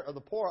take care of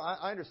the poor.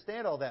 I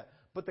understand all that.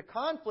 But the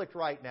conflict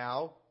right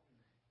now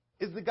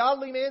is the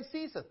godly man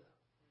ceaseth.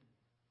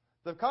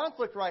 The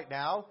conflict right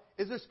now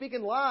is they're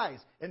speaking lies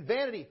and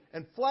vanity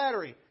and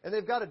flattery, and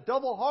they've got a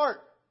double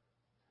heart.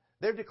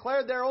 They've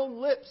declared their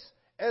own lips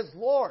as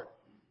Lord.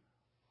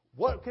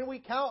 What can we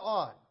count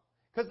on?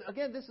 Because,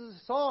 again, this is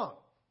a song.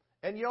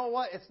 And you know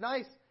what? It's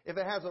nice if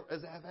it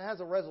has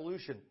a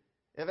resolution,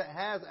 if it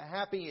has a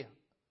happy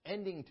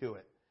ending to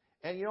it.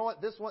 And you know what?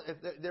 This one,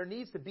 there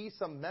needs to be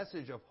some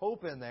message of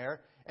hope in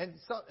there. And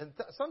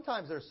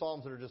sometimes there's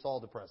psalms that are just all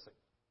depressing.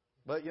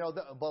 But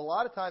but a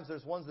lot of times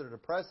there's ones that are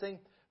depressing,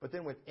 but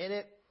then within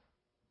it,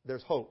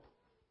 there's hope.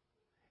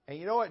 And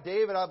you know what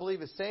David, I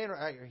believe, is saying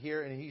right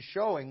here, and he's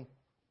showing,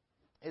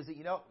 is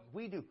that,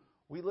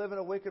 we live in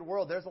a wicked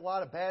world. There's a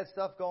lot of bad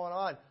stuff going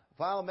on.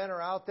 Vile men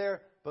are out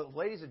there. But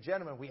ladies and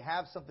gentlemen, we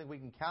have something we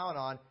can count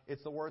on.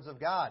 It's the words of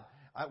God.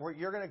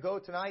 You're going to go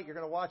tonight, you're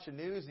going to watch the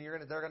news, and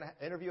they're going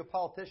to interview a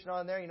politician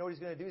on there. You know what he's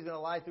going to do? He's going to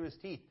lie through his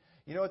teeth.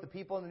 You know what the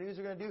people in the news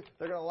are going to do?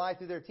 They're going to lie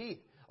through their teeth.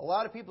 a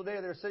lot of people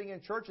today, they're sitting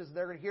in churches and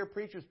they're going to hear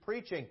preachers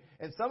preaching.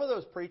 And some of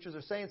those preachers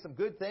are saying some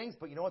good things,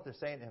 but you know what? They're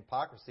saying in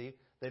hypocrisy.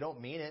 They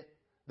don't mean it.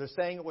 They're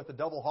saying it with a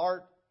double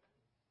heart.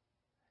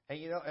 And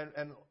you know,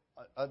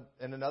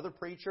 and another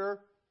preacher,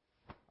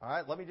 all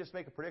right, let me just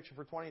make a prediction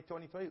for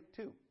 2022.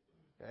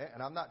 Okay?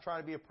 And I'm not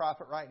trying to be a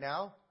prophet right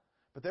now,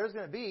 but there's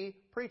going to be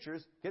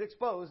preachers get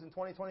exposed in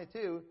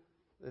 2022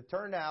 that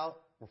turned out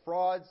were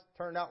frauds,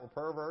 turned out were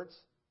perverts,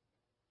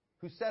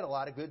 who said a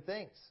lot of good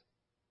things.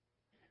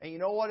 And you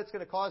know what it's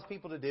going to cause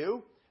people to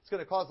do? It's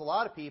going to cause a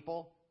lot of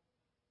people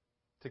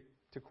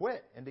to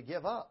quit and to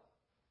give up.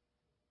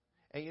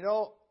 And you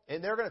know,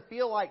 and they're going to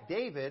feel like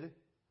David,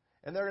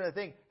 and they're going to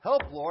think,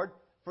 help, Lord,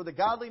 for the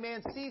godly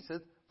man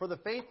ceaseth, for the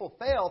faithful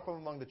fail from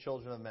among the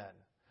children of men.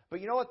 But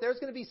you know what? There's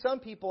going to be some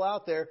people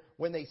out there,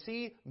 when they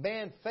see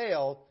man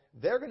fail,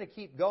 they're going to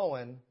keep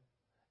going.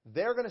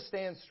 They're going to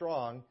stand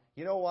strong.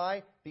 You know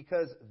why?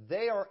 Because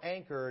they are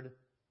anchored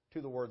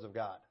to the words of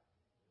God.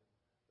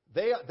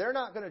 They're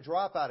not going to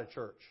drop out of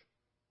church,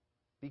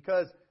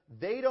 because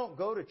they don't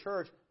go to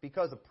church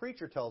because a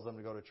preacher tells them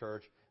to go to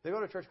church. They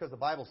go to church because the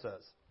Bible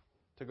says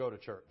to go to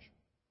church.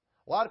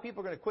 A lot of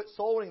people are going to quit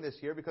soul winning this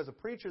year because a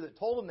preacher that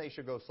told them they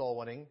should go soul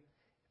winning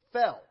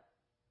fell.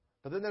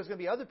 But then there's going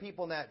to be other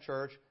people in that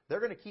church, they're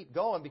going to keep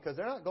going because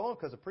they're not going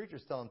because the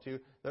preachers tell them to.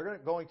 They're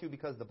going to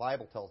because the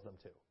Bible tells them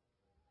to.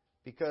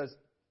 Because,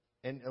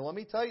 and let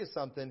me tell you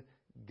something,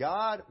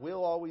 God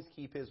will always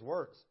keep His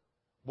words.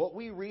 What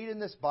we read in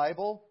this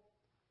Bible,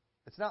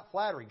 it's not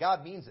flattery.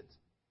 God means it.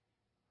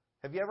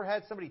 Have you ever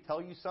had somebody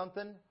tell you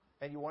something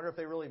and you wonder if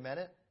they really meant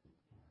it?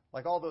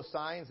 Like all those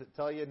signs that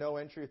tell you no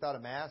entry without a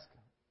mask.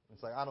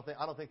 It's like, I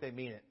don't think they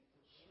mean it.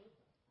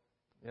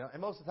 You know,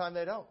 and most of the time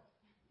they don't.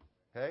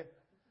 Okay?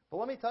 But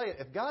let me tell you,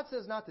 if God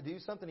says not to do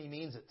something, He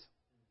means it.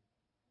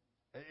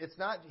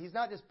 He's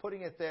not just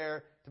putting it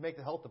there to make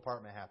the health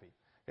department happy.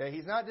 Okay?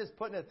 He's not just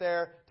putting it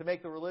there to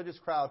make the religious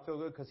crowd feel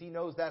good because He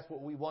knows that's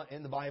what we want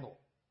in the Bible.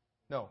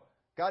 No.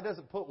 God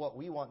doesn't put what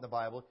we want in the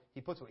Bible.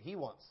 He puts what He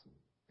wants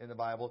in the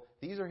Bible.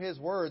 These are His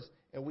words,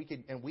 and we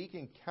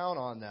can count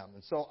on them.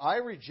 And so I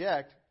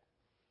reject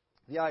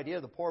the idea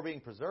of the poor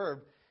being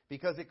preserved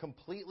because it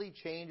completely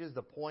changes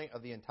the point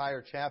of the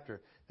entire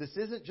chapter. This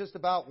isn't just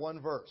about one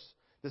verse.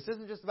 This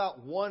isn't just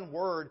about one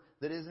word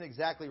that isn't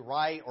exactly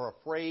right or a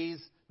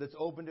phrase that's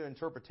open to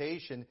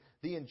interpretation.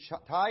 The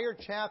entire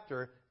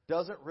chapter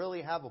doesn't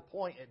really have a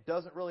point. It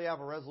doesn't really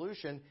have a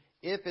resolution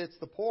if it's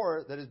the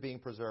poor that is being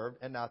preserved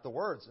and not the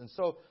words. And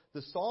so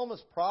the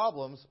psalmist's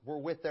problems were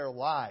with their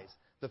lies.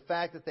 The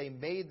fact that they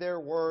made their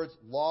words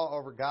law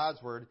over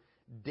God's word.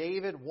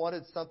 David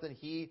wanted something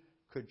he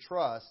could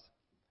trust.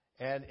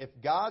 And if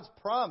God's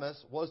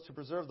promise was to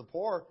preserve the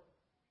poor,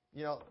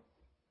 you know,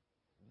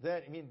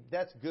 then,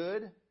 that's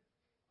good.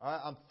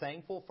 I'm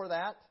thankful for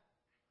that.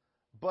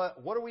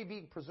 But what are we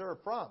being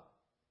preserved from?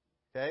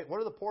 Okay, what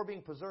are the poor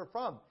being preserved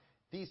from?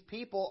 These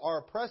people are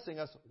oppressing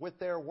us with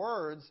their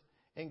words,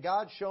 and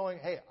God's showing,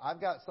 hey,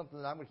 I've got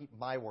something that I'm going to keep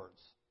my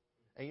words.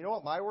 And you know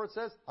what my word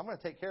says? I'm going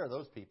to take care of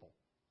those people.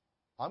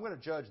 I'm going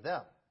to judge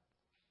them.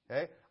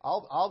 Okay,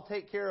 I'll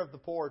take care of the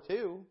poor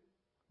too,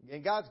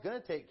 and God's going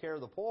to take care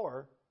of the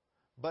poor.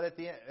 But at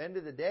the end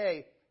of the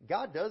day,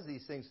 God does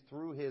these things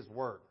through His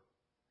word.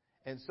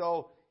 And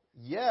so,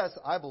 yes,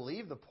 I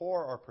believe the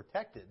poor are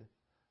protected,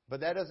 but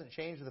that doesn't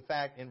change the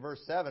fact in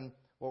verse 7,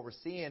 what we're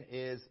seeing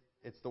is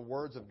it's the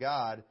words of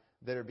God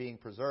that are being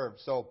preserved.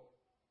 So,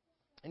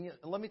 and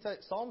let me tell you,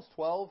 Psalms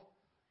 12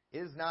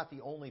 is not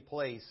the only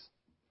place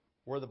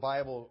where the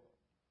Bible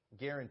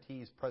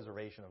guarantees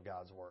preservation of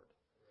God's word.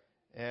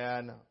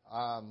 And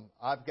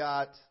I've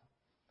got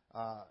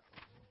a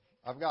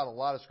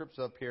lot of scriptures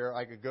up here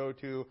I could go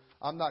to.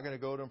 I'm not going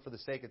to go to them for the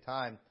sake of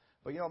time.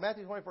 But,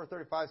 Matthew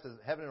 24:35 says,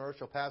 heaven and earth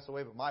shall pass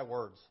away, but my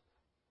words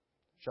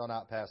shall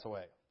not pass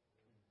away.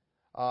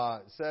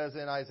 It says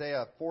in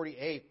Isaiah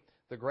 48,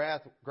 the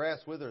grass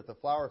withereth, the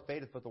flower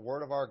fadeth, but the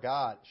word of our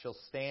God shall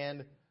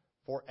stand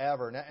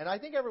forever. Now, and I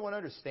think everyone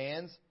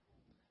understands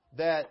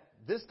that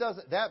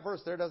that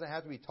verse there doesn't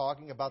have to be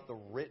talking about the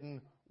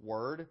written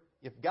word.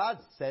 If God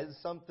says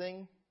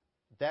something,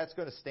 that's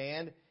going to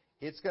stand.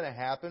 It's going to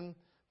happen.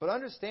 But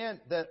understand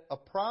that a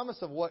promise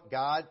of what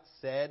God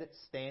said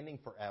standing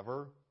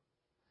forever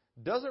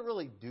doesn't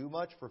really do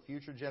much for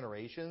future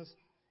generations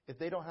if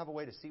they don't have a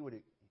way to see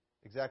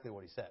exactly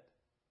what He said.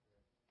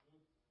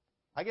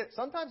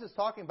 Sometimes it's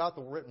talking about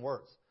the written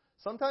words.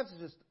 Sometimes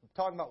it's just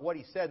talking about what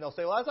He said. And they'll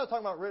say, well, that's not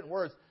talking about written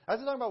words.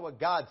 That's talking about what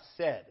God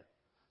said.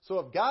 So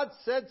if God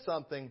said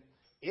something,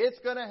 it's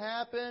going to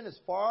happen as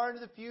far into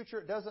the future,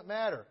 it doesn't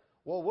matter.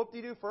 Well,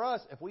 whoop-de-doo for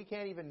us if we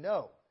can't even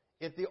know.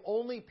 If the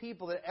only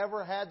people that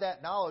ever had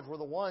that knowledge were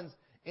the ones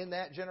in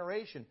that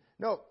generation.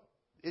 No,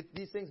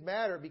 these things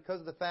matter because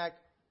of the fact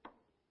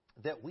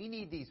that we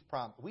need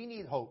we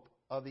need hope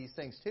of these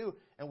things too,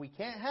 and we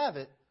can't have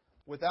it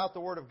without the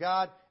Word of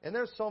God. And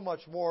there's so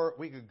much more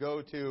we could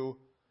go to.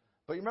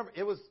 But you remember,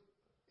 it was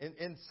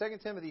in 2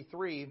 Timothy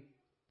 3,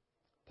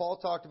 Paul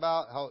talked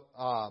about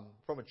how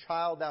from a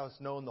child thou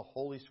hast known the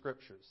Holy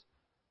Scriptures,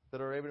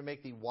 that are able to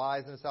make thee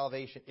wise in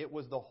salvation. It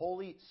was the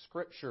Holy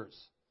Scriptures,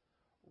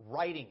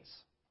 writings,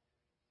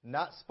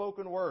 not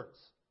spoken words,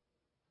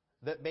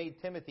 that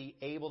made Timothy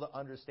able to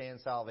understand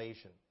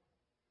salvation.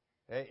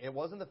 It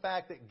wasn't the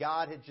fact that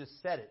God had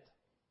just said it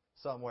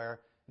somewhere.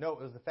 No,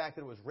 it was the fact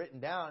that it was written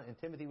down and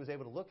Timothy was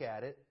able to look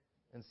at it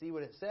and see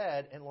what it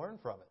said and learn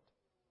from it.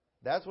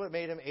 That's what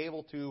made him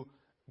able to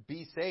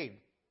be saved.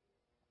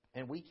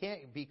 And we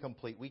can't be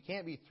complete. We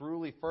can't be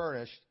thoroughly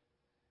furnished.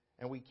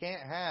 And we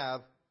can't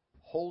have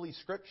holy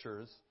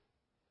Scriptures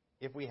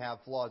if we have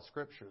flawed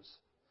Scriptures.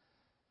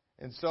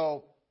 And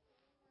so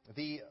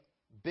the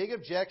big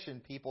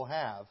objection people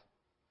have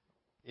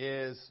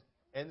is,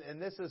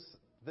 and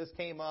this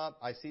came up,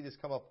 I see this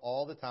come up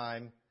all the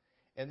time,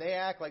 and they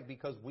act like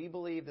because we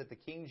believe that the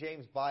King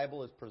James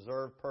Bible is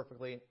preserved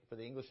perfectly for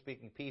the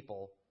English-speaking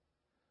people,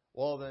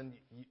 well then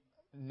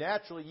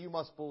naturally you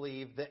must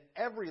believe that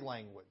every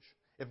language,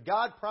 if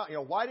God,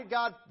 why did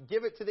God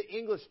give it to the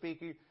English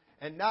speaker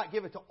and not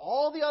give it to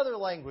all the other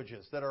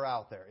languages that are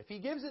out there? If He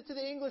gives it to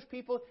the English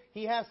people,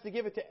 He has to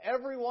give it to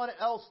everyone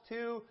else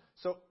too.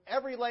 So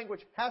every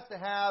language has to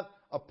have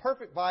a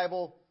perfect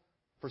Bible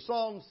for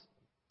Psalms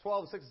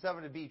 12, 6, and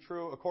 7 to be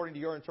true according to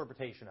your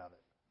interpretation of it.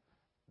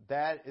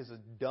 That is a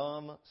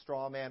dumb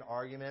straw man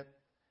argument.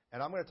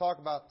 And I'm going to talk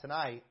about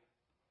tonight,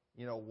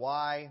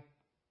 why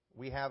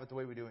we have it the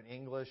way we do in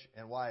English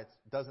and why it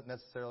doesn't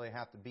necessarily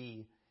have to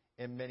be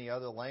in many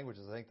other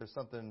languages. I think there's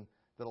something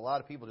that a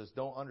lot of people just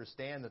don't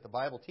understand that the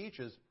Bible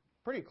teaches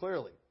pretty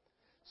clearly.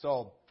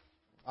 So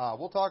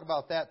we'll talk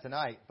about that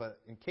tonight. But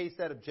in case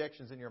that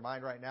objection's in your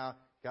mind right now,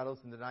 you've got to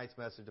listen to tonight's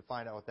message to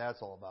find out what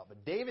that's all about.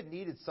 But David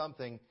needed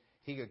something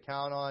he could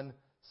count on,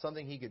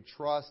 something he could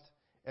trust.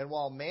 And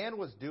while man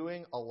was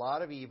doing a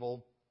lot of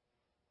evil,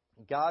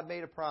 God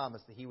made a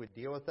promise that He would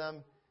deal with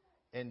them.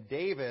 And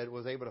David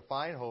was able to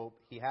find hope.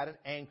 He had an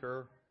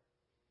anchor,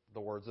 the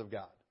words of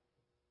God.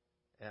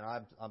 And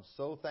I'm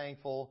so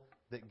thankful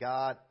that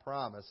God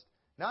promised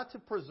not to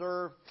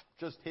preserve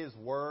just His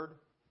word,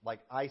 like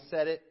I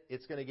said it,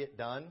 it's going to get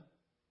done,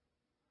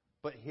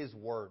 but His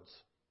words.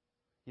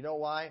 You know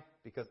why?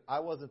 Because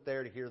I wasn't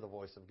there to hear the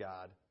voice of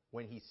God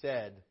when He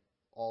said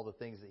all the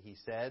things that He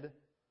said.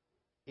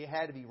 It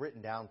had to be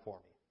written down for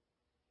me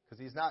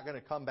because He's not going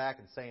to come back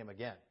and say them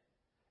again.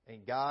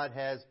 And God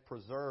has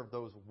preserved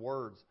those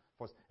words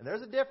for us. And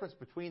there's a difference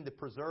between the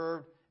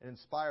preserved and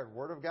inspired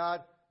Word of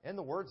God and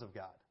the words of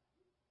God.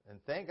 And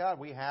thank God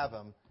we have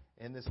them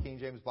in this King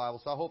James Bible.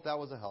 So I hope that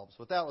was a help. So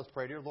with that, let's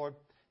pray. Dear Lord,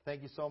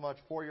 thank You so much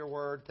for Your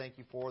Word. Thank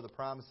You for the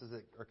promises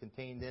that are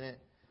contained in it.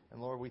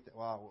 And Lord,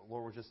 Lord,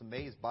 we're just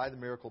amazed by the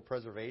miracle of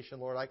preservation.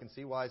 Lord, I can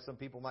see why some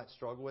people might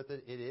struggle with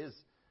it. It is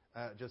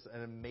just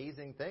an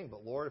amazing thing.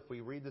 But Lord, if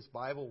we read this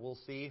Bible, we'll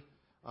see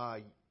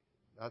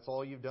that's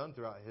all You've done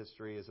throughout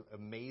history is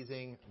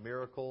amazing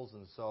miracles.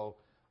 And so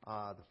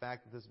the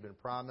fact that this has been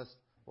promised,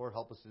 Lord,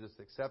 help us to just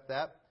accept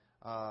that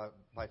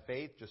by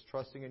faith, just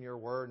trusting in Your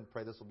Word, and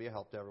pray this will be a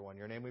help to everyone. In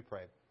Your name we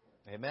pray.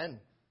 Amen.